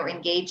philosophy, or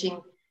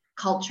engaging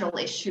cultural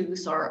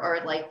issues or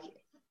like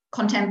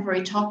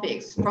contemporary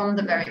topics from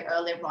the very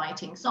early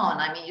writings on.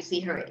 I mean, you see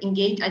her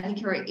engage. I think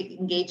her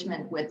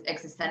engagement with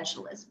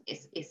existentialism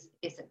is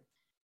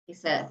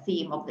a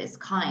theme of this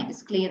kind.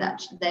 It's clear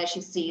that there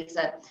she sees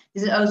that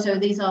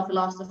these are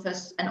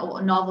philosophers and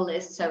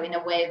novelists, so in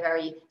a way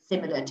very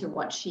similar to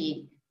what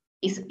she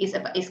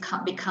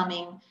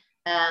becoming.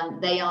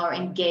 They are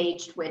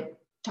engaged with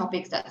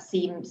topics that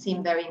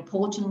seem very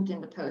important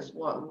in the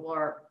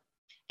post-war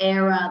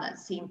era. They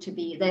seem to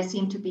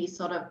be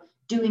sort of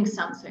doing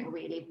something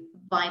really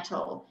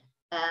vital.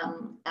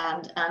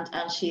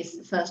 And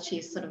she's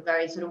sort of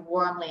very sort of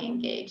warmly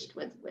engaged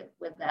with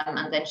them,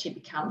 and then she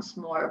becomes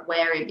more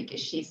wary because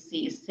she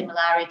sees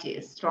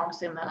strong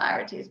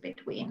similarities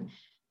between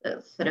the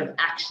sort of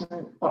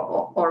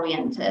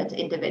action-oriented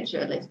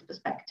individualist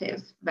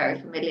perspectives, very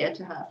familiar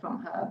to her from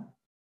her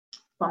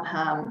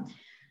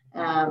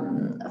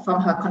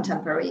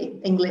contemporary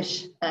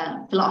English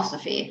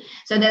philosophy.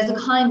 So there's a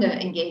kind of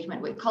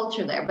engagement with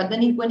culture there, but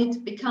then when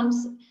it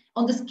becomes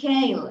on the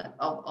scale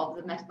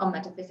of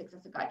metaphysics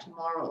as a guide to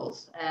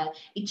morals,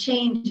 it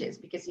changes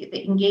because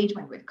the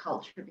engagement with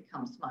culture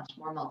becomes much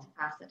more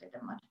multifaceted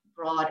and much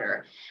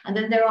broader. And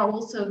then there are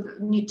also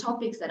new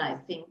topics that I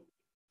think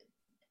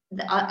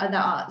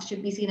that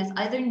should be seen as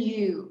either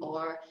new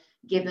or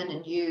given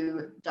a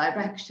new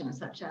direction,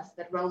 such as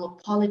the role of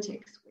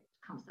politics, which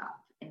comes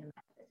up in the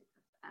metaphysics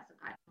as a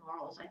guide to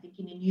morals, I think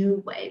in a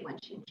new way when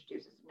she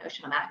introduces the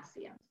notion of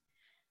axioms.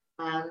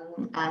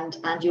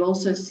 And you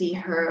also see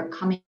her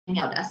coming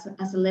out as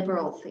a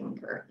liberal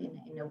thinker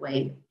in a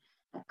way,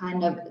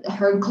 kind of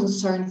her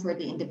concern for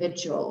the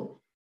individual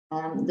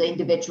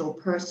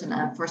person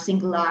and for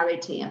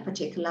singularity and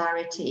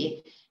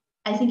particularity,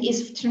 I think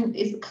is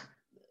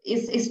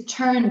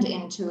turned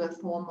into a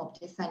form of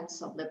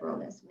defense of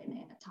liberalism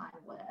in a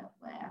time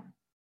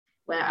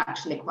where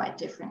actually quite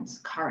different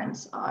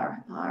currents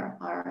are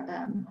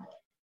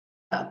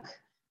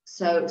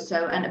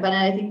but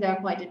I think there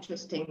are quite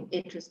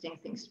interesting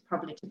things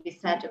probably to be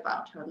said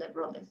about her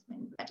liberalism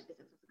in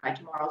Metaphysics as a Guide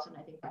to Morals, and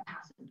I think that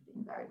hasn't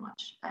been very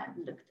much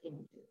looked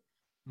into.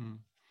 Mm.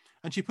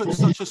 And she puts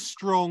such a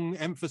strong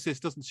emphasis,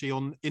 doesn't she,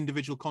 on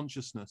individual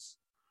consciousness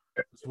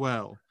as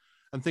well,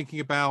 and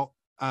thinking about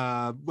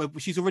well,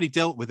 she's already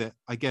dealt with it,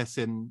 I guess,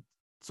 in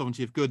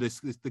Sovereignty of Good, is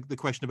the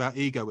question about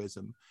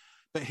egoism.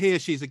 But here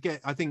she's, again,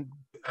 I think,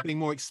 being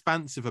more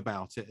expansive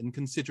about it and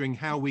considering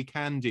how we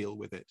can deal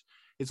with it.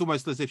 It's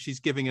almost as if she's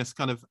giving us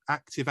kind of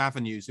active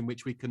avenues in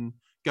which we can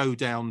go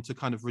down to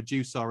kind of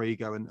reduce our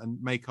ego and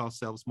make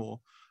ourselves more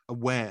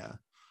aware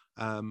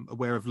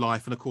of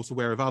life, and of course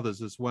aware of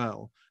others as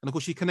well. And of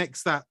course she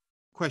connects that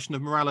question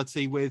of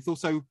morality with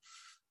also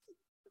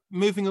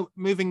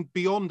moving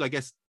beyond, I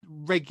guess,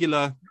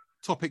 regular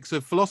topics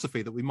of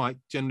philosophy that we might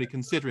generally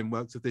consider in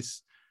works of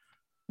this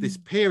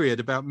period,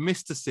 about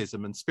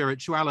mysticism and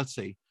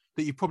spirituality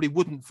that you probably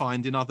wouldn't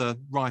find in other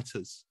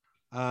writers.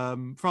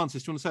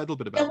 Frances, do you want to say a little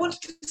bit about that? I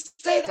wanted to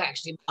say that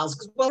actually, Miles,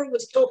 because while I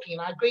was talking,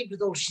 and I agreed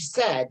with all she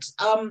said,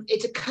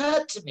 it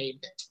occurred to me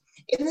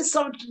that in the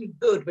Sovereignty of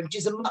Good, when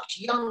she's a much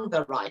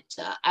younger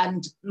writer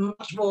and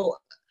much more,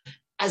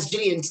 as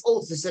Gillian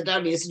also said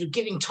earlier, sort of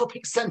giving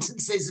topic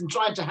sentences and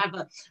trying to have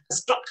a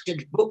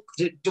structured book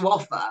to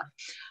offer,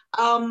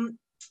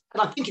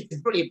 and I think it's a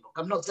brilliant book.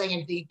 I'm not saying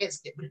anything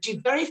against it, but she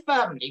very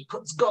firmly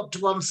puts God to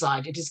one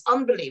side. It is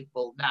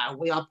unbelievable now.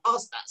 We are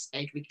past that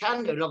stage. We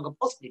can no longer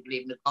possibly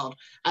believe in a God,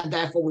 and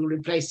therefore we'll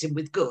replace him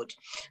with good.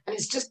 And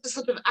it's just a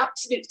sort of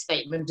absolute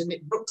statement, and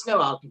it brooks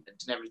no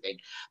argument and everything.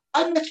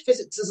 And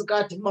Metaphysics as a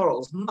Guide to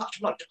Morals,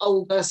 much, much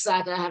older,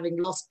 sadder, having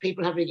lost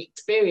people, having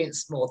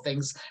experienced more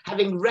things,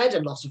 having read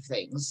a lot of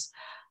things,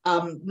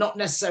 not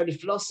necessarily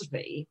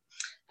philosophy,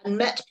 and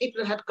met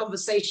people and had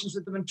conversations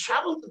with them and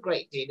traveled a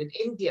great deal in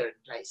India and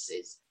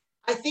places,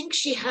 I think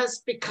she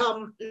has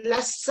become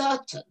less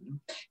certain.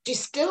 She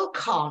still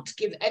can't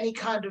give any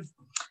kind of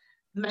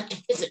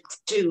metaphysics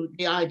to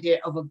the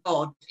idea of a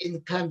God in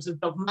terms of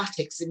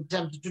dogmatics, in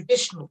terms of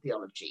traditional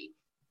theology.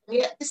 And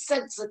yet this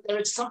sense that there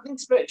is something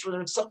spiritual,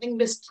 there is something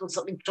mystical,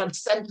 something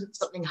transcendent,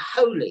 something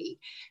holy,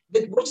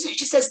 that, what is it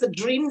she says, the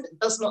dream that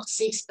does not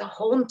cease to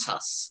haunt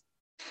us.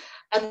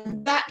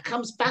 And that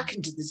comes back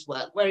into this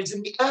work, whereas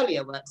in the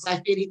earlier works, I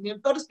feel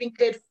God has been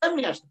cleared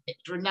firmly out of the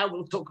picture, and now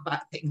we'll talk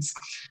about things.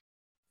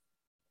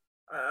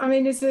 I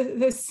mean,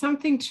 there's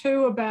something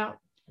too about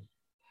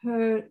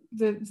her,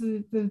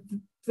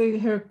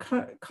 her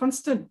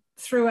constant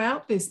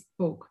throughout this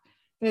book.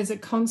 There's a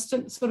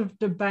constant sort of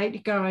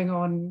debate going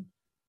on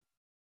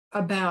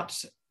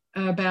about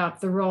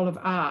the role of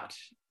art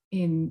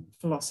in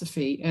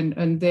philosophy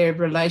and their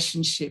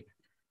relationship.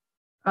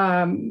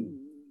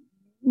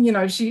 You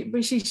know, she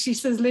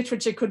says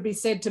literature could be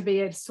said to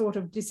be a sort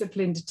of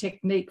disciplined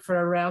technique for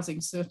arousing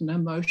certain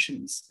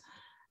emotions.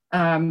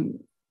 You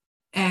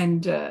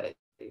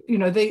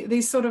know,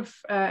 these sort of,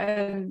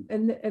 and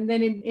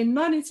then in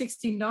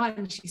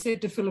 1969, she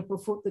said to Philippa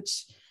Foot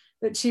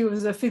that she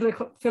was a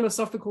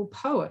philosophical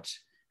poet.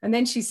 And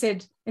then she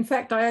said, in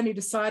fact, I only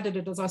decided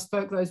it as I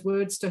spoke those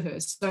words to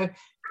her. So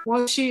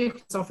was she a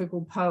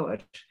philosophical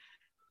poet?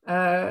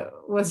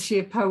 Was she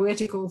a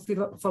poetical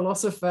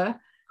philosopher?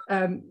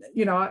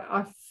 You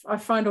know, I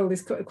find all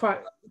this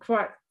quite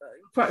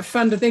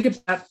fun to think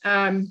about,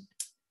 and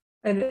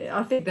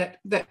I think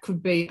that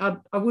could be. I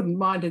wouldn't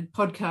mind a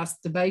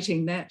podcast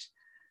debating that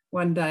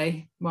one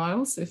day,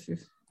 Miles. If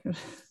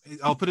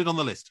I'll put it on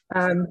the list.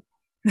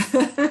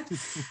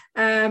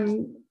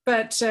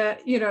 But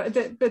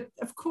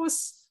of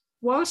course,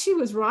 while she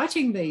was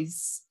writing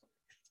this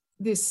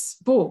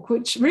book,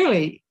 which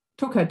really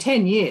took her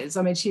 10 years.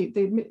 I mean,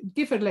 the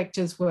Gifford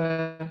lectures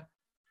were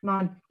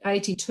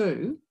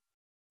 1982.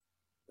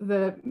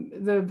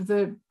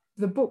 The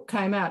book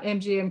came out,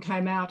 MGM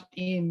came out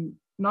in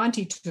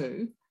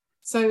 92.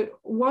 So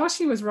while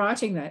she was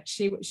writing that,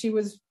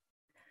 the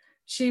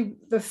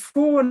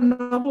 4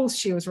 novels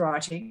she was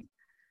writing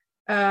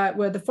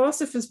were The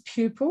Philosopher's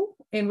Pupil,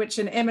 in which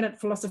an eminent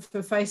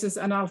philosopher faces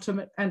and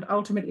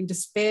ultimately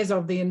despairs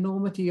of the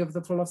enormity of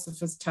the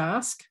philosopher's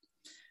task.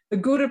 The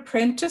Good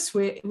Apprentice,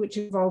 which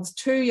involves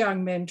 2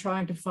 young men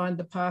trying to find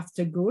the path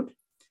to good,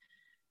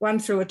 one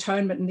through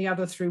atonement and the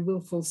other through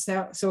willful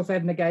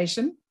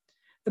self-abnegation.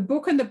 The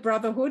Book and the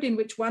Brotherhood, in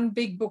which one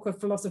big book of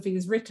philosophy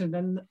is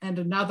written and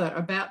another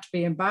about to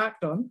be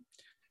embarked on.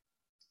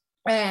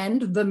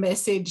 And The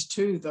Message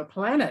to the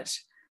Planet,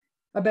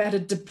 about a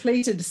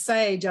depleted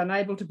sage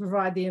unable to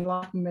provide the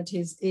enlightenment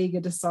his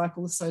eager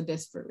disciples so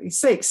desperately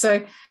seek.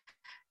 So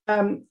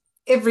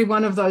every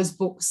one of those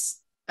books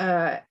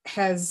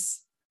has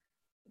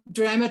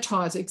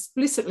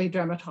explicitly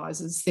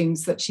dramatizes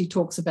things that she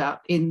talks about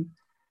in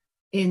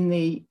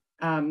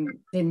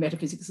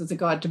Metaphysics as a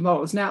Guide to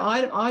Morals. Now,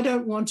 I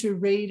don't want to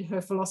read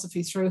her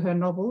philosophy through her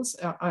novels.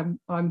 I'm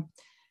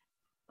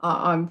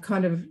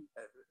kind of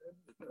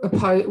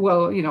opposed.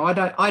 Well,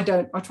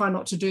 I try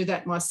not to do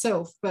that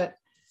myself. But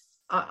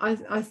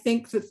I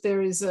think that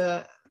there's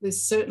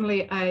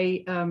certainly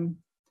a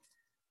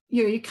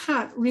you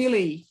can't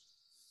really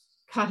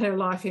cut her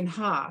life in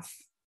half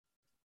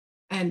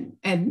and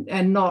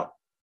not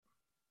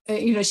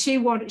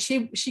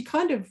she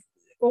kind of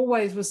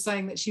always was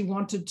saying that she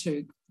wanted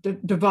to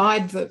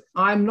divide that.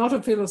 I'm not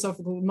a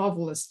philosophical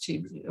novelist,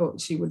 she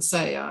would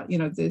say.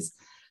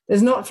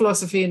 There's not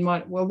philosophy in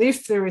my, well,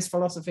 if there is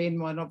philosophy in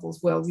my novels,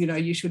 well,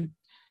 you should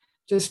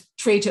just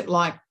treat it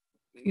like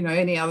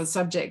any other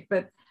subject.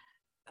 But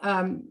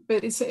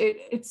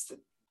it's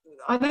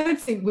I don't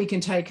think we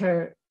can take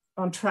her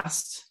on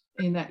trust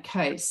in that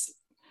case.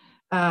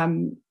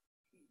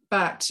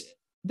 But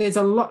it's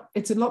a lot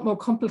more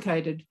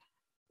complicated.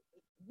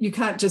 You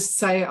can't just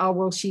say, oh,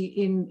 well, she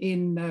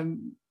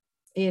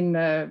in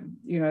The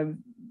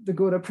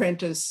Good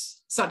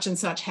Apprentice, such and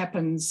such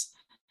happens,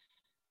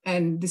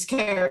 and this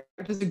character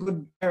is a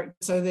good character,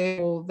 so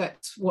therefore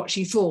that's what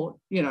she thought.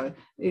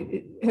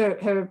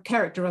 Her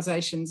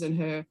characterizations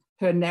and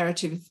her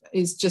narrative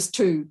is just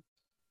too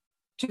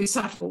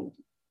subtle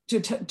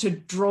to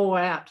draw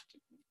out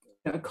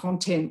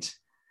content,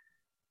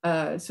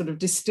 sort of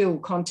distill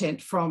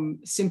content from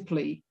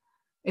simply.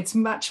 It's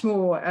much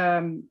more,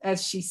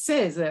 as she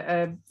says,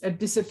 a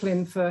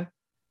disciplined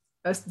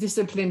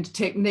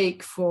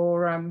technique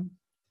for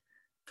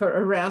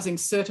arousing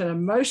certain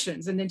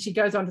emotions. And then she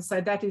goes on to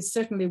say that is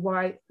certainly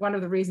why one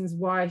of the reasons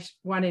why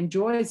one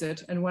enjoys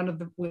it, and one of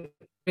the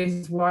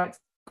reasons why it's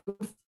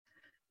good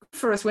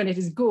for us when it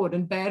is good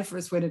and bad for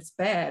us when it's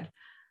bad.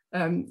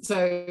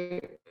 So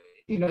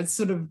it's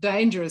sort of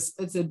dangerous.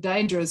 It's a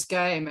dangerous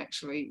game,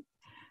 actually,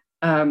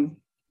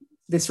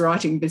 this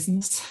writing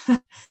business.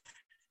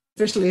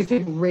 Especially if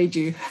people read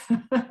you.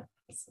 I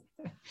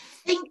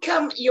think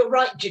you're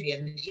right,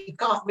 Gillian. You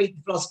can't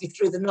read philosophy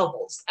through the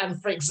novels.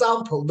 And for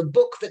example, the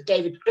book that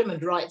David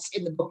Crimond writes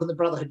in The Book and the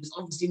Brotherhood is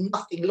obviously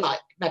nothing like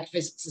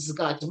Metaphysics as a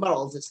Guide to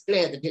Morals. It's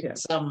clear that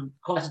it's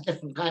quite a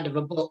different kind of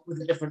a book with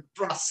a different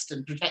thrust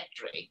and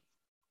trajectory.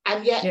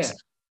 And yet,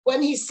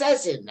 when he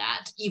says in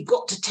that, you've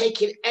got to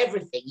take in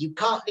everything. You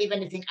can't leave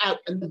anything out.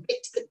 And the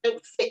bits that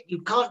don't fit,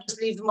 you can't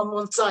just leave them on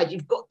one side.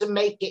 You've got to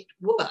make it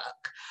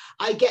work.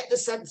 I get the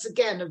sense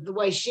again of the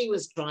way she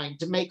was trying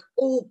to make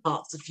all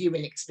parts of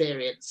human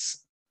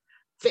experience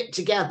fit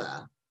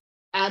together,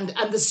 and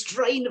the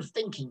strain of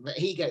thinking that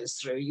he goes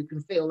through, you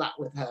can feel that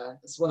with her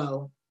as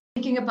well.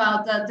 Thinking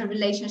about the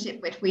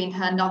relationship between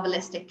her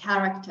novelistic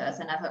characters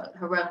and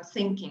her own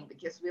thinking,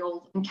 because we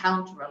all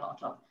encounter a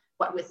lot of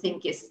what we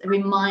think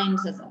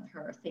reminds us of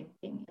her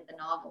thinking in the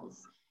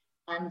novels.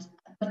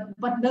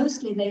 But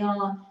mostly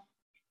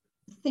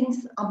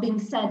things are being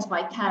said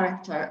by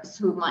characters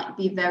who might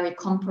be very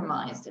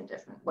compromised in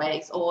different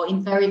ways, or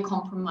in very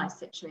compromised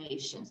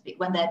situations,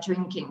 when they're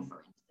drinking,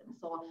 for instance,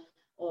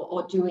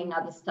 or doing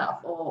other stuff,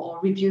 or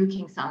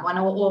rebuking someone,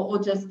 or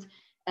just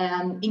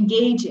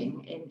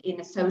engaging in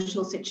a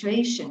social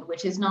situation,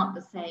 which is not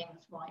the same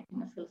as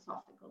writing a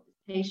philosophical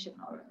dissertation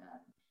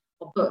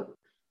or book.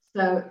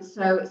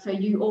 So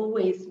you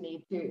always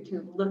need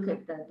to look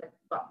at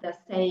what they're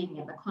saying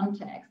in the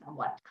context, and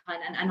what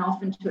kind, and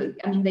often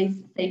they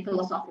say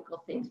philosophical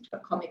things to a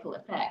comical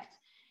effect,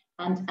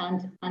 and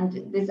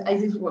this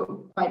is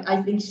quite.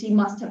 I think she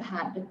must have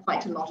had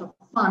quite a lot of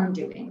fun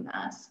doing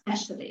that,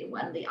 especially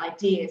when the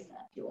ideas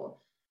that you're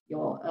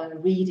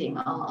reading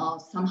are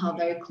somehow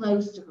very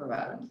close to her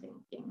own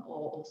thinking,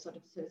 or sort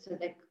of so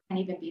they can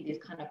even be these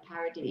kind of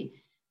parody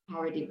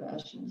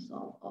versions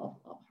of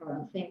her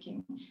own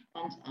thinking,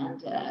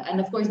 and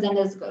of course then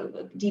there's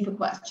a deeper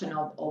question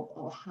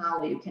of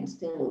how you can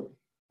still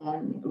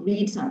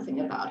read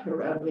something about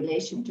her own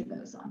relation to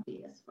those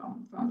ideas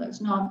from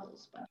those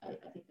novels. But I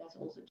think there's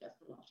also just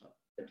a lot of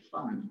good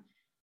fun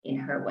in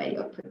her way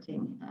of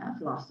putting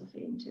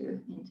philosophy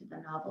into the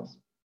novels.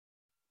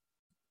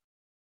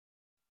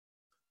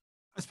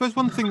 I suppose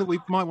one thing that we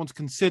might want to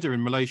consider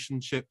in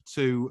relationship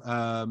to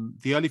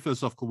the early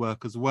philosophical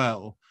work as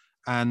well,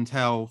 and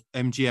how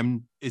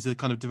MGM is a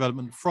kind of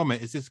development from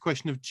it, is this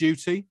question of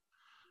duty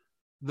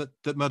that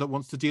Murdoch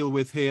wants to deal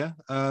with here.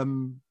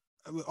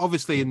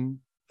 Obviously, in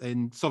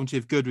Sovereignty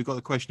of Good, we've got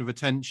the question of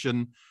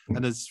attention,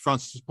 and as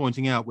Francis was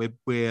pointing out,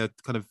 we're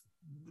kind of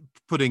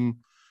putting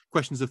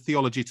questions of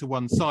theology to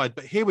one side,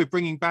 but here we're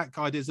bringing back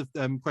ideas of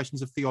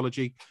questions of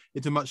theology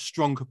into a much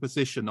stronger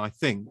position, I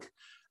think.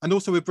 And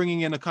also we're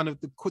bringing in a kind of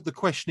the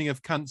questioning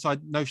of Kant's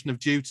notion of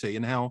duty,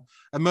 and how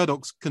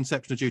Murdoch's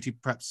conception of duty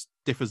perhaps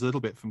differs a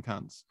little bit from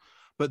Kant's.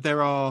 But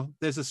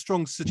there's a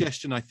strong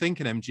suggestion, I think,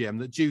 in MGM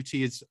that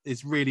duty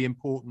is really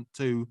important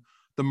to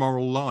the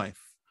moral life.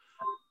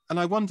 And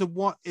I wonder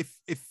what if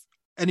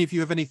any of you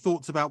have any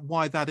thoughts about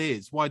why that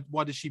is. Why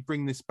does she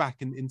bring this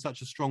back in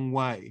such a strong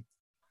way?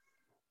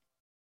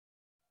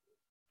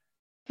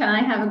 Can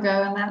I have a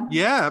go on that?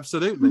 Yeah,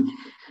 absolutely.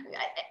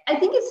 I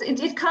think it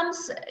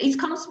becomes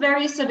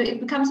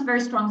a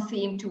very strong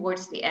theme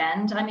towards the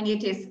end. I mean,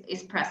 it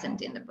is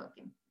present in the book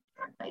in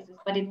different places,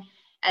 but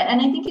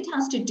and I think it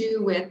has to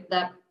do with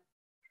the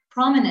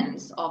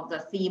prominence of the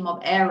theme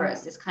of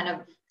eros, this kind of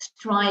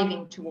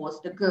striving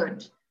towards the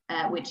good,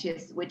 which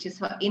is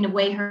in a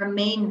way her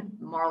main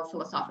moral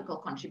philosophical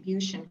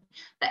contribution.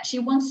 That she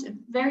wants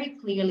very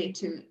clearly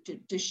to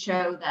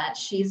show that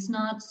she's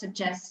not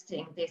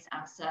suggesting this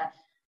as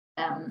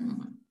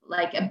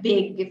like a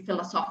big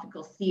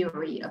philosophical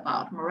theory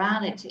about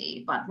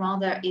morality, but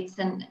rather it's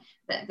the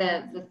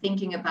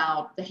thinking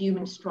about the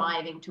human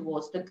striving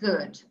towards the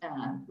good,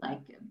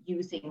 like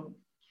using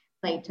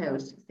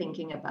Plato's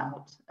thinking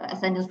about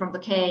ascendance from the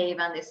cave,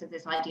 and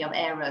this idea of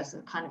eros,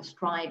 and kind of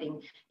striving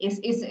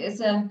is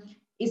an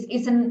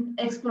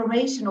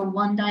exploration of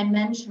one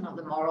dimension of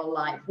the moral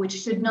life,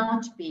 which should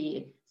not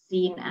be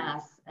seen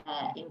as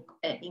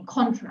in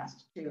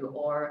contrast to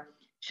or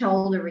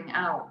shouldering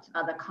out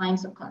other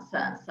kinds of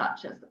concerns,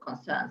 such as the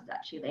concerns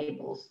that she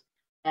labels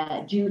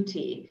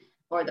duty,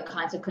 or the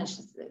kinds of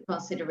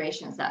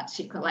considerations that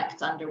she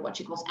collects under what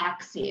she calls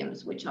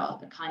axioms, which are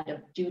the kind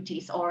of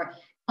duties or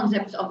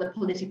concepts of the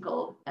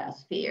political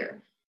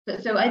sphere.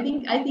 So I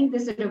think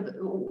this sort of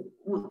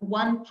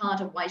one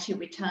part of why she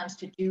returns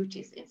to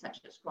duties in such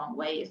a strong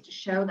way is to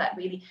show that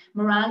really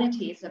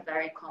morality is a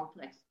very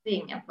complex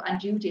thing, and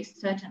duties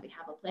certainly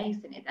have a place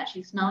in it, and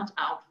she's not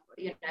out,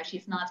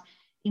 she's not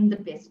in the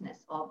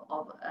business of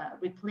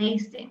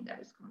replacing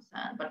those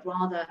concerns, but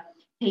rather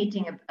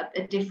painting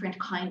a different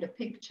kind of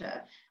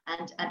picture,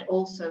 and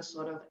also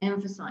sort of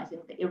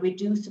emphasizing the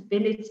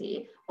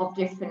irreducibility of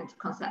different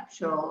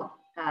conceptual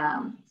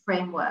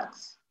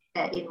frameworks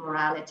in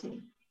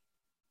morality.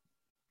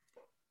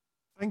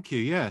 Thank you.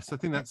 Yes, I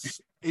think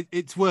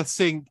it's worth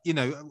seeing.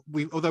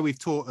 Although we've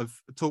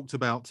talked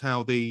about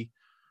how the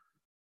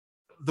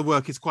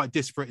work is quite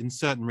disparate in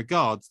certain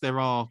regards, there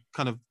are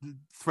kind of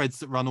threads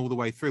that run all the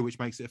way through, which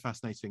makes it a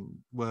fascinating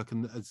work.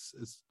 And as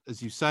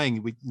you're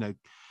saying,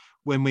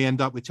 when we end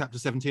up with chapter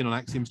 17 on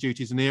axioms,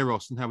 duties, and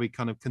eros, and how we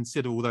kind of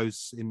consider all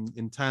those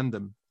in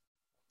tandem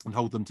and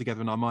hold them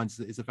together in our minds,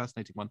 is a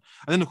fascinating one.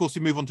 And then, of course,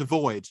 we move on to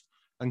void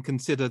and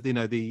consider, the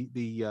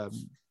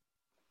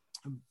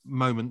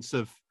moments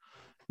of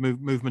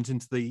movement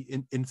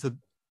into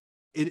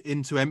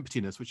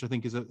emptiness, which I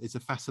think is a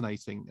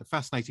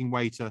fascinating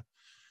way to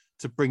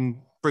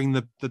bring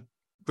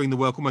the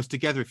work almost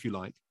together, if you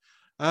like.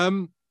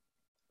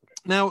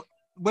 Now,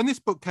 when this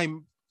book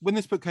came out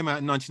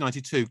in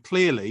 1992,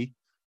 clearly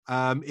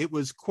it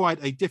was quite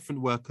a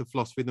different work of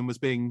philosophy than was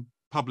being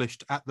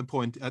published at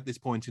this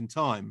point in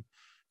time.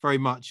 Very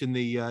much in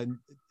the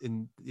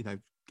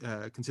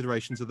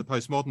considerations of the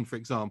postmodern, for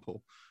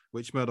example,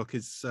 which Murdoch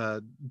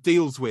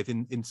deals with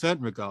in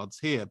certain regards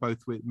here,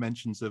 both with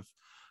mentions of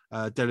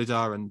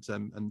Derrida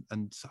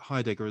and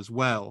Heidegger as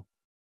well.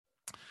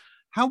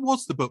 How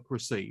was the book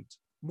received?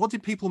 What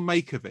did people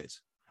make of it?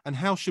 And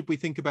how should we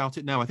think about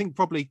it now? I think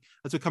probably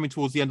as we're coming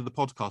towards the end of the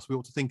podcast, we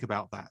ought to think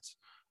about that.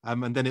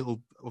 And then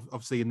it'll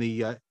obviously in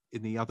the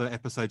other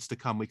episodes to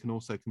come, we can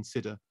also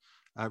consider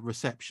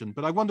reception.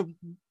 But I wonder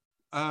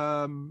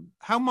how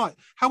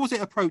was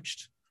it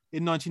approached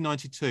in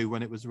 1992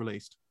 when it was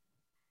released?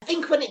 I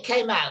think when it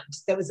came out,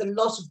 there was a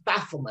lot of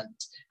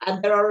bafflement,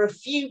 and there are a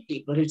few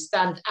people who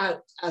stand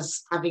out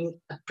as having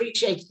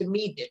appreciated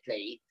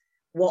immediately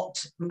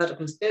what Murdoch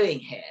was doing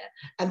here.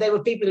 And they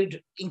were people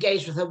who'd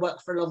engaged with her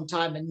work for a long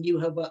time and knew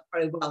her work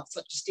very well,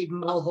 such as Stephen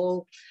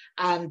Mulhall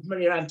and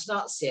Maria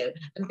Antonazio.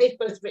 And they've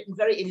both written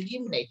very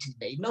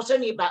illuminatingly, not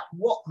only about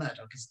what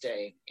Murdoch is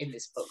doing in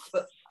this book,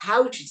 but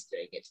how she's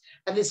doing it.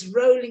 And this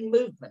rolling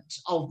movement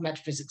of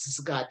metaphysics as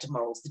a guide to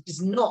morals that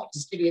is not,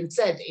 as Gillian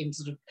said, in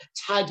sort of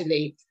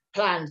tidily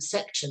planned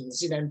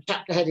sections,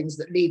 chapter headings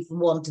that lead from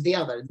one to the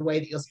other in the way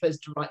that you're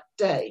supposed to write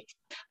today,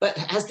 but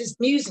has this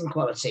musing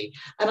quality.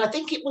 And I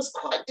think it was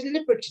quite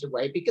deliberate in a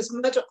way, because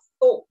Murdoch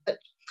thought that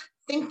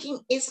thinking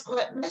is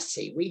quite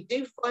messy. We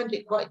do find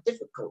it quite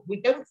difficult.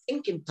 We don't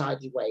think in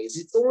tidy ways.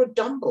 It's all a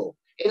jumble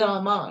in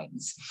our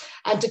minds.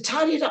 And to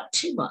tidy it up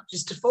too much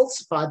is to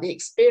falsify the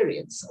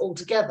experience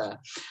altogether.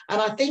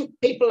 And I think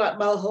people like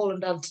Mulhall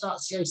and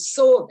Antonaccio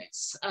saw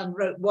this and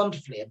wrote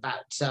wonderfully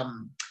about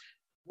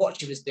what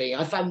she was doing.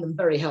 I found them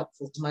very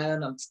helpful to my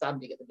own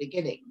understanding at the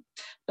beginning.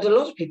 But a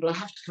lot of people, I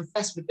have to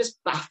confess, were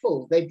just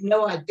baffled. They'd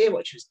no idea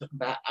what she was talking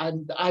about.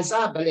 And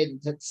Isaiah Berlin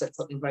had said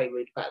something very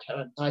rude about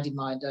her untidy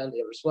mind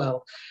earlier as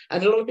well.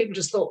 And a lot of people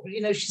just thought,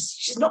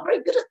 she's not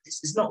very good at this.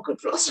 It's not good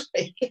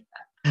philosophy.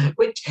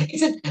 Which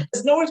is,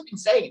 as Nora's been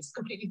saying, it's a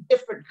completely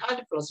different kind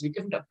of philosophy,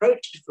 different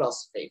approach to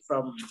philosophy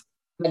from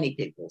many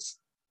people's.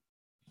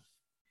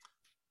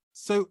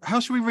 So how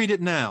should we read it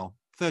now,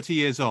 30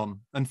 years on,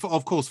 and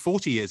of course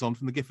 40 years on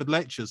from the Gifford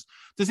Lectures?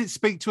 Does it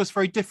speak to us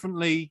very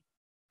differently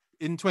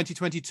in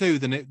 2022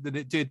 than it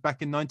did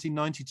back in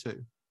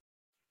 1992?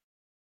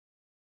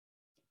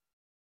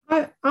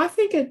 I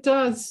think it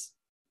does,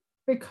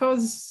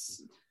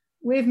 because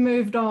we've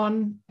moved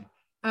on.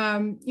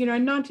 In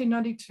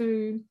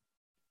 1992,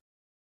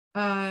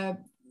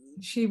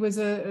 she was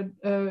a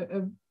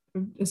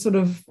sort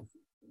of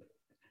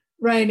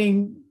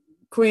reigning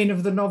queen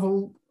of the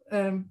novel,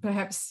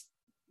 perhaps.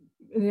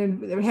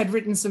 Had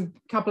written some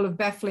couple of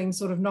baffling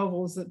sort of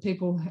novels that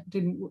people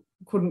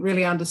couldn't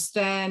really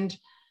understand.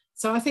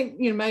 So I think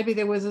maybe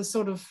there was a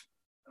sort of,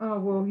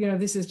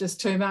 this is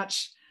just too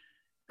much.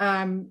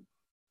 But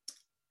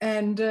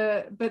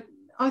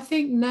I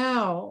think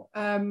now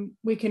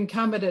we can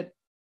come at it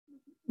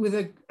with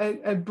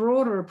a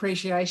broader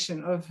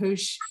appreciation of who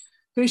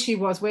she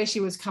was, where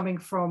she was coming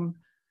from,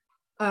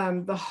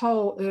 the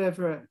whole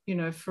oeuvre,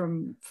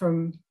 from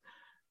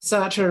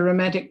Sartre,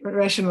 romantic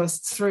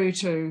rationalists, through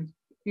to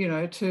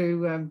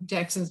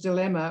Jackson's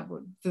Dilemma,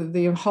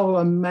 the whole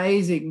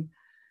amazing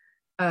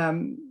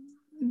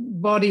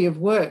body of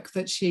work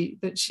that she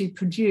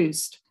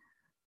produced,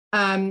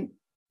 and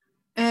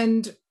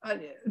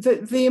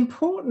the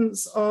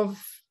importance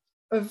of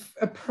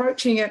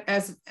approaching it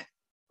as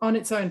on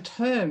its own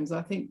terms,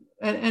 I think,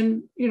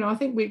 and I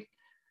think we,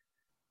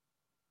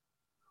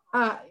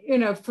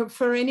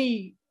 for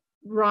any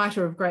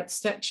writer of great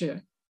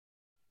stature,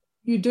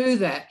 you do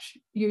that.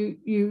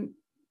 You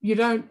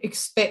don't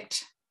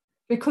expect,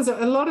 because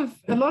a lot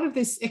of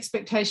this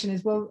expectation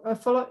is, well,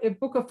 a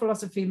book of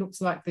philosophy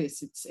looks like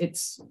this.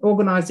 It's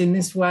organized in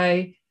this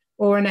way,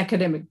 or an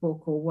academic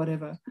book or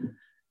whatever.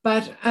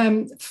 But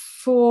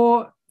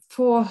for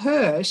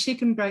her, she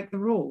can break the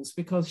rules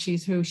because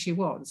she's who she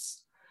was.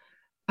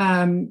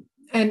 And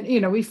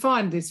we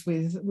find this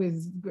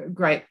with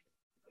great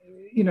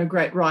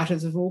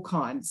writers of all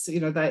kinds.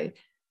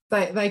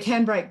 They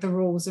can break the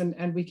rules,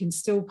 and we can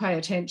still pay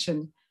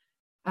attention.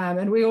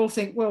 And we all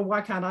think, well,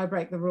 why can't I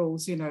break the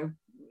rules? In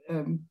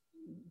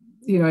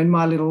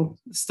my little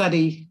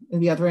study at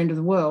the other end of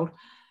the world,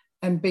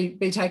 and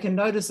be taken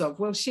notice of.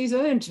 Well, she's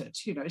earned it.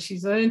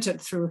 She's earned it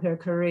through her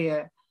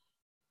career.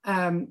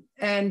 And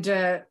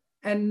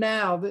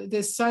now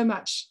there's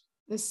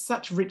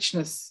such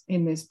richness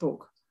in this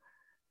book.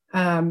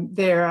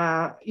 There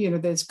are,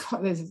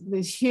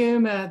 there's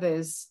humor,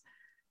 there's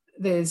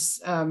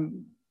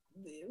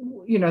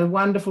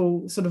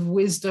wonderful sort of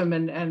wisdom,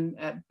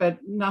 and but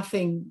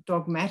nothing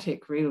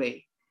dogmatic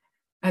really.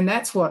 And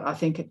that's what I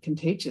think it can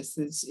teach us,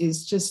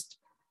 is just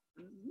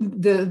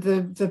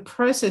the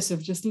process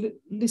of just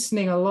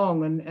listening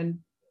along and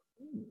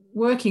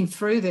working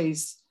through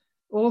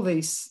all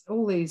these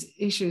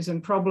issues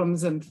and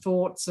problems and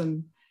thoughts,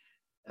 and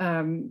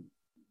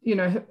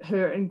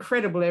her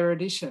incredible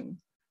erudition,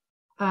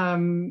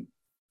 and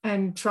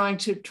trying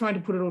to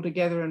put it all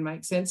together and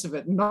make sense of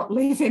it and not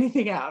leave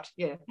anything out.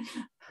 Yeah.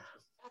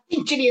 I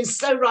think Gillian's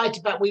so right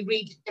about we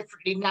read it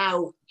differently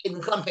now in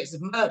the context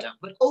of Murdoch,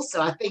 but also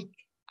I think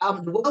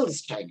the world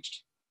has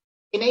changed.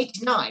 In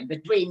 '89,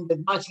 between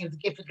the writing of the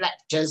Gifford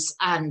Lectures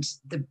and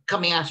the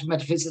coming out of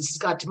Metaphysics'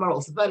 Guide to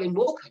Morals, the Berlin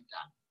Wall came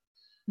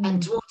down.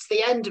 And towards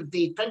the end of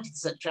the 20th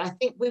century, I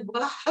think we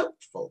were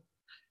hopeful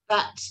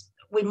that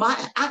we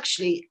might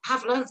actually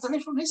have learned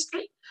something from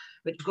history,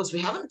 which of course we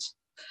haven't.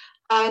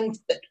 And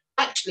that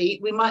actually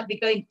we might be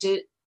going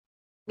to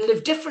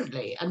live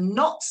differently and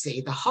not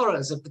see the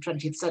horrors of the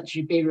 20th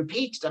century be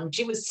repeated. I mean,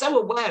 she was so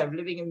aware of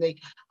living in the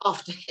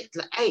after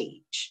Hitler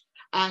age,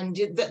 and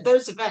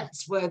those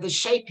events were the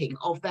shaping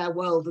of their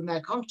world and their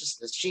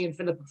consciousness. She and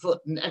Philippa Foot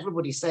and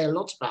everybody say a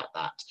lot about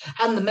that,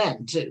 and the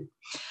men too.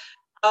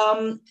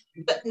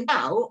 But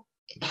now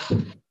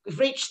we've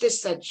reached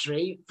this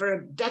century. For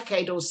a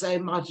decade or so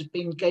might have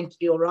been going to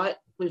be all right.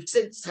 We've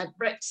since had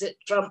Brexit,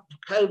 Trump,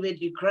 COVID,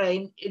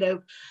 Ukraine.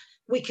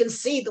 We can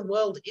see the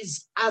world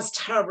is as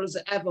terrible as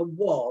it ever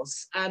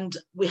was, and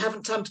we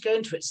haven't time to go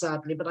into it,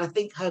 sadly, but I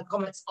think her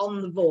comments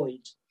on the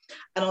void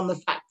and on the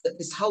fact that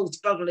this whole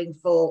struggling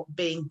for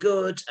being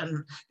good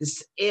and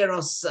this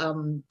eros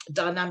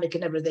dynamic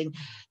and everything,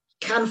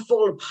 can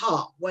fall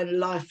apart when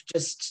life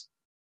just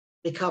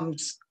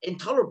becomes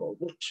intolerable,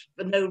 which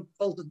for no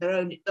fault of their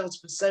own it does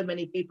for so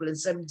many people in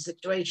so many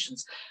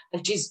situations.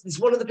 And it's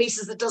one of the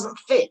pieces that doesn't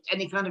fit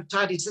any kind of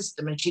tidy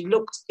system, and she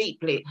looks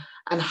deeply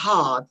and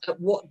hard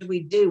at what do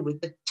we do with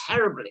the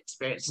terrible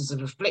experiences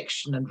of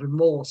affliction and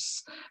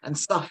remorse and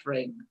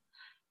suffering,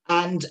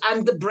 and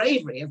the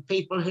bravery of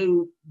people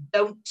who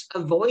don't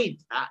avoid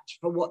that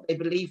for what they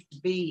believe to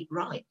be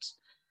right.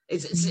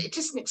 It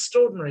is an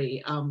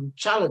extraordinary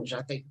challenge,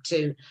 I think,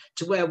 to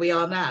where we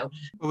are now.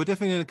 Well, we're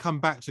definitely going to come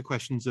back to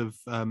questions of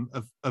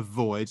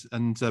void,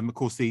 and of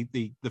course the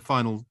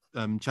final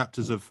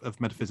chapters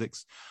of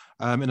metaphysics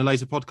in a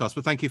later podcast.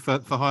 But thank you for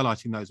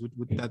highlighting those.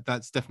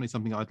 That's definitely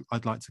something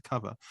I'd like to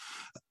cover.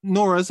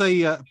 Nora, as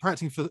a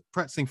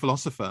practicing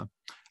philosopher,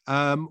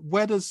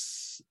 where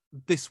does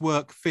this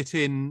work fit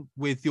in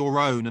with your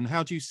own, and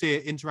how do you see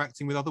it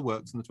interacting with other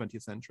works in the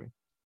 20th century?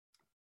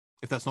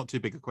 If that's not too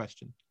big a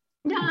question.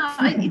 Yeah,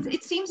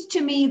 it seems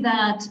to me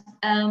that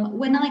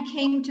when I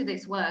came to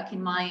this work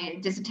in my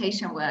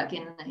dissertation work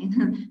in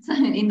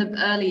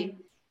the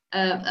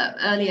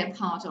earlier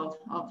part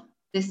of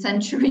this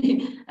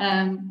century,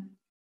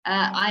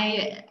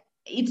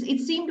 it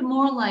seemed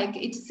more like,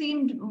 it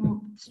seemed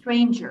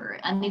stranger,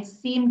 and it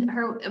seemed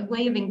her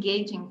way of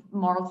engaging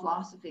moral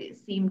philosophy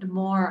seemed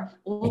more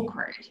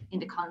awkward in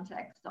the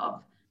context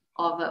of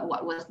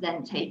what was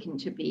then taken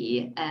to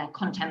be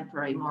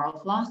contemporary moral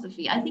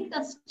philosophy. I think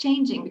that's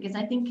changing, because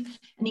I think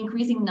an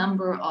increasing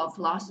number of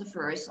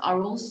philosophers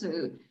are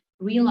also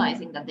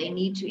realizing that they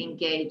need to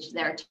engage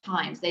their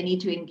times, they need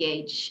to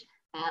engage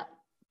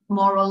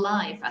moral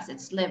life as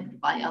it's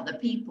lived by other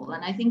people.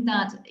 And I think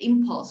that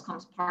impulse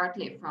comes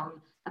partly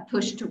from a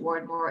push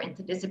toward more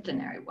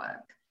interdisciplinary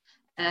work.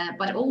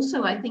 But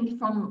also, I think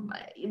from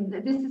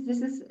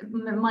this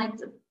might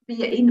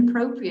be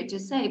inappropriate to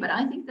say, but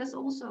I think there's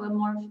also a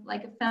more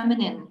like a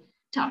feminine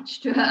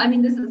touch to her. I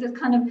mean, this is this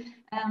kind of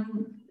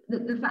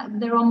the fact that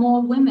there are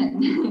more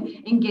women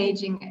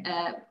engaging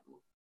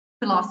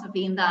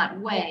philosophy in that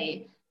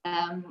way,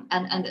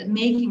 and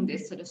making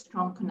this sort of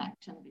strong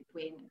connection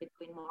between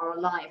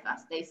moral life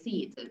as they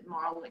see it,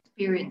 moral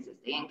experiences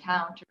they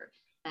encounter,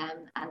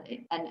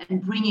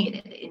 and bringing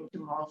it into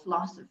moral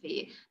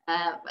philosophy.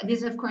 This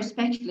is of course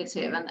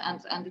speculative,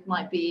 and it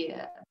might be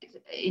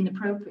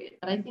inappropriate,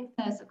 but I think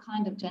there's a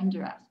kind of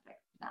gender aspect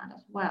to that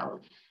as well.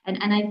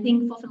 And I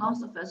think for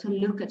philosophers who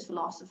look at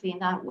philosophy in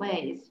that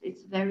way,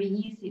 it's very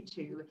easy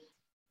to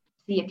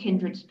see a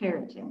kindred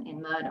spirit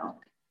in Murdoch,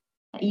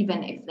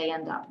 even if they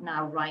end up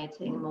now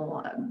writing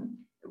more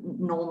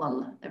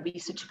normal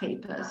research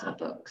papers or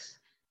books.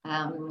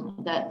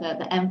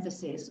 The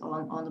emphasis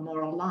on the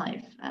moral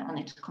life and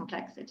its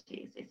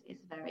complexities is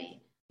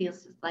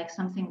feels like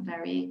something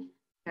very,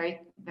 very,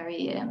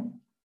 very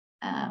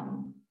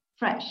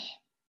fresh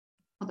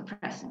for the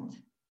present.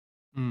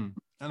 And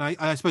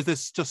I suppose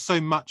there's just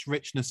so much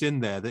richness in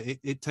there that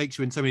it takes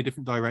you in so many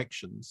different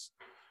directions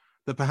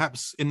that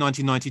perhaps in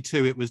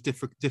 1992 it was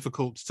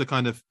difficult to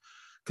kind of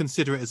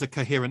consider it as a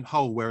coherent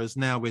whole, whereas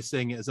now we're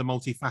seeing it as a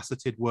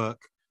multifaceted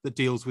work that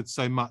deals with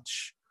so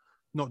much,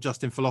 not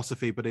just in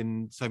philosophy, but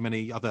in so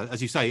many other,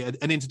 as you say, an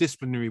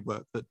interdisciplinary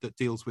work that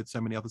deals with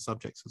so many other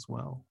subjects as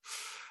well.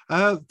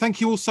 Thank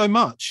you all so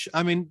much.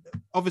 I mean,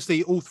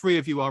 obviously, all three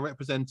of you are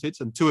represented,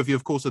 and two of you,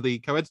 of course, are the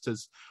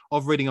co-editors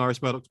of Reading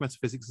Iris Murdoch's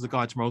Metaphysics as a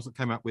Guide to Morals that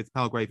came out with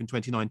Palgrave in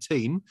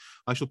 2019.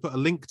 I shall put a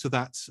link to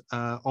that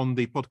on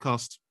the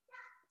podcast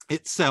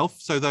itself,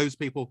 so those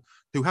people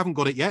who haven't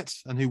got it yet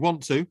and who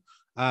want to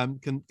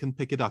can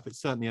pick it up. It's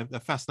certainly a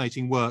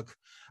fascinating work.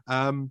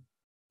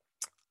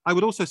 I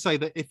would also say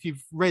that if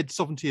you've read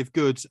Sovereignty of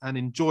Good and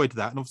enjoyed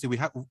that, and obviously we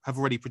have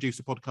already produced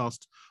a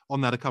podcast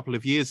on that a couple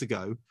of years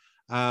ago,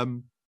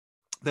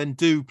 then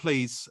do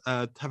please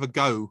have a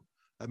go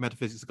at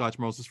Metaphysics, a Guide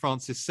to Morals. As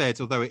Francis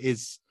said, although it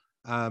is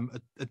a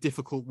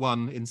difficult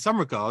one in some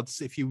regards,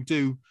 if you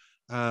do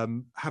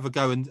have a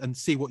go and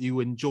see what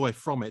you enjoy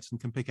from it and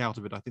can pick out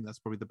of it, I think that's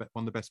probably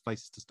one of the best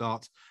places to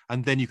start.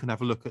 And then you can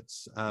have a look at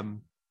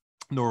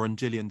Nora and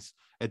Gillian's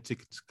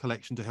EdTicket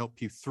collection to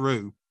help you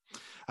through.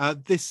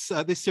 This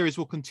series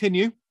will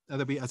continue.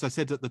 There'll be, as I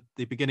said at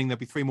the beginning, there'll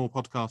be 3 more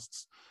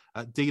podcasts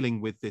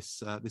dealing with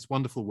this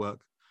wonderful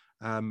work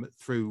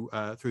through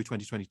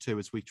 2022,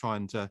 as we try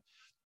and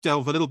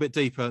delve a little bit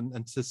deeper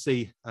and to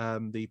see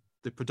the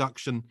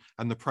production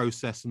and the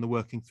process and the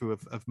working through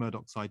of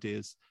Murdoch's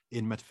ideas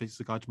in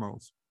Metaphysics, a Guide to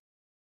Morals.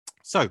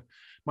 So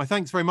my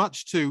thanks very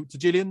much to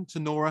Gillian, to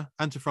Nora,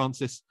 and to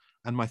Francis,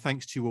 and my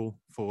thanks to you all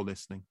for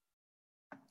listening.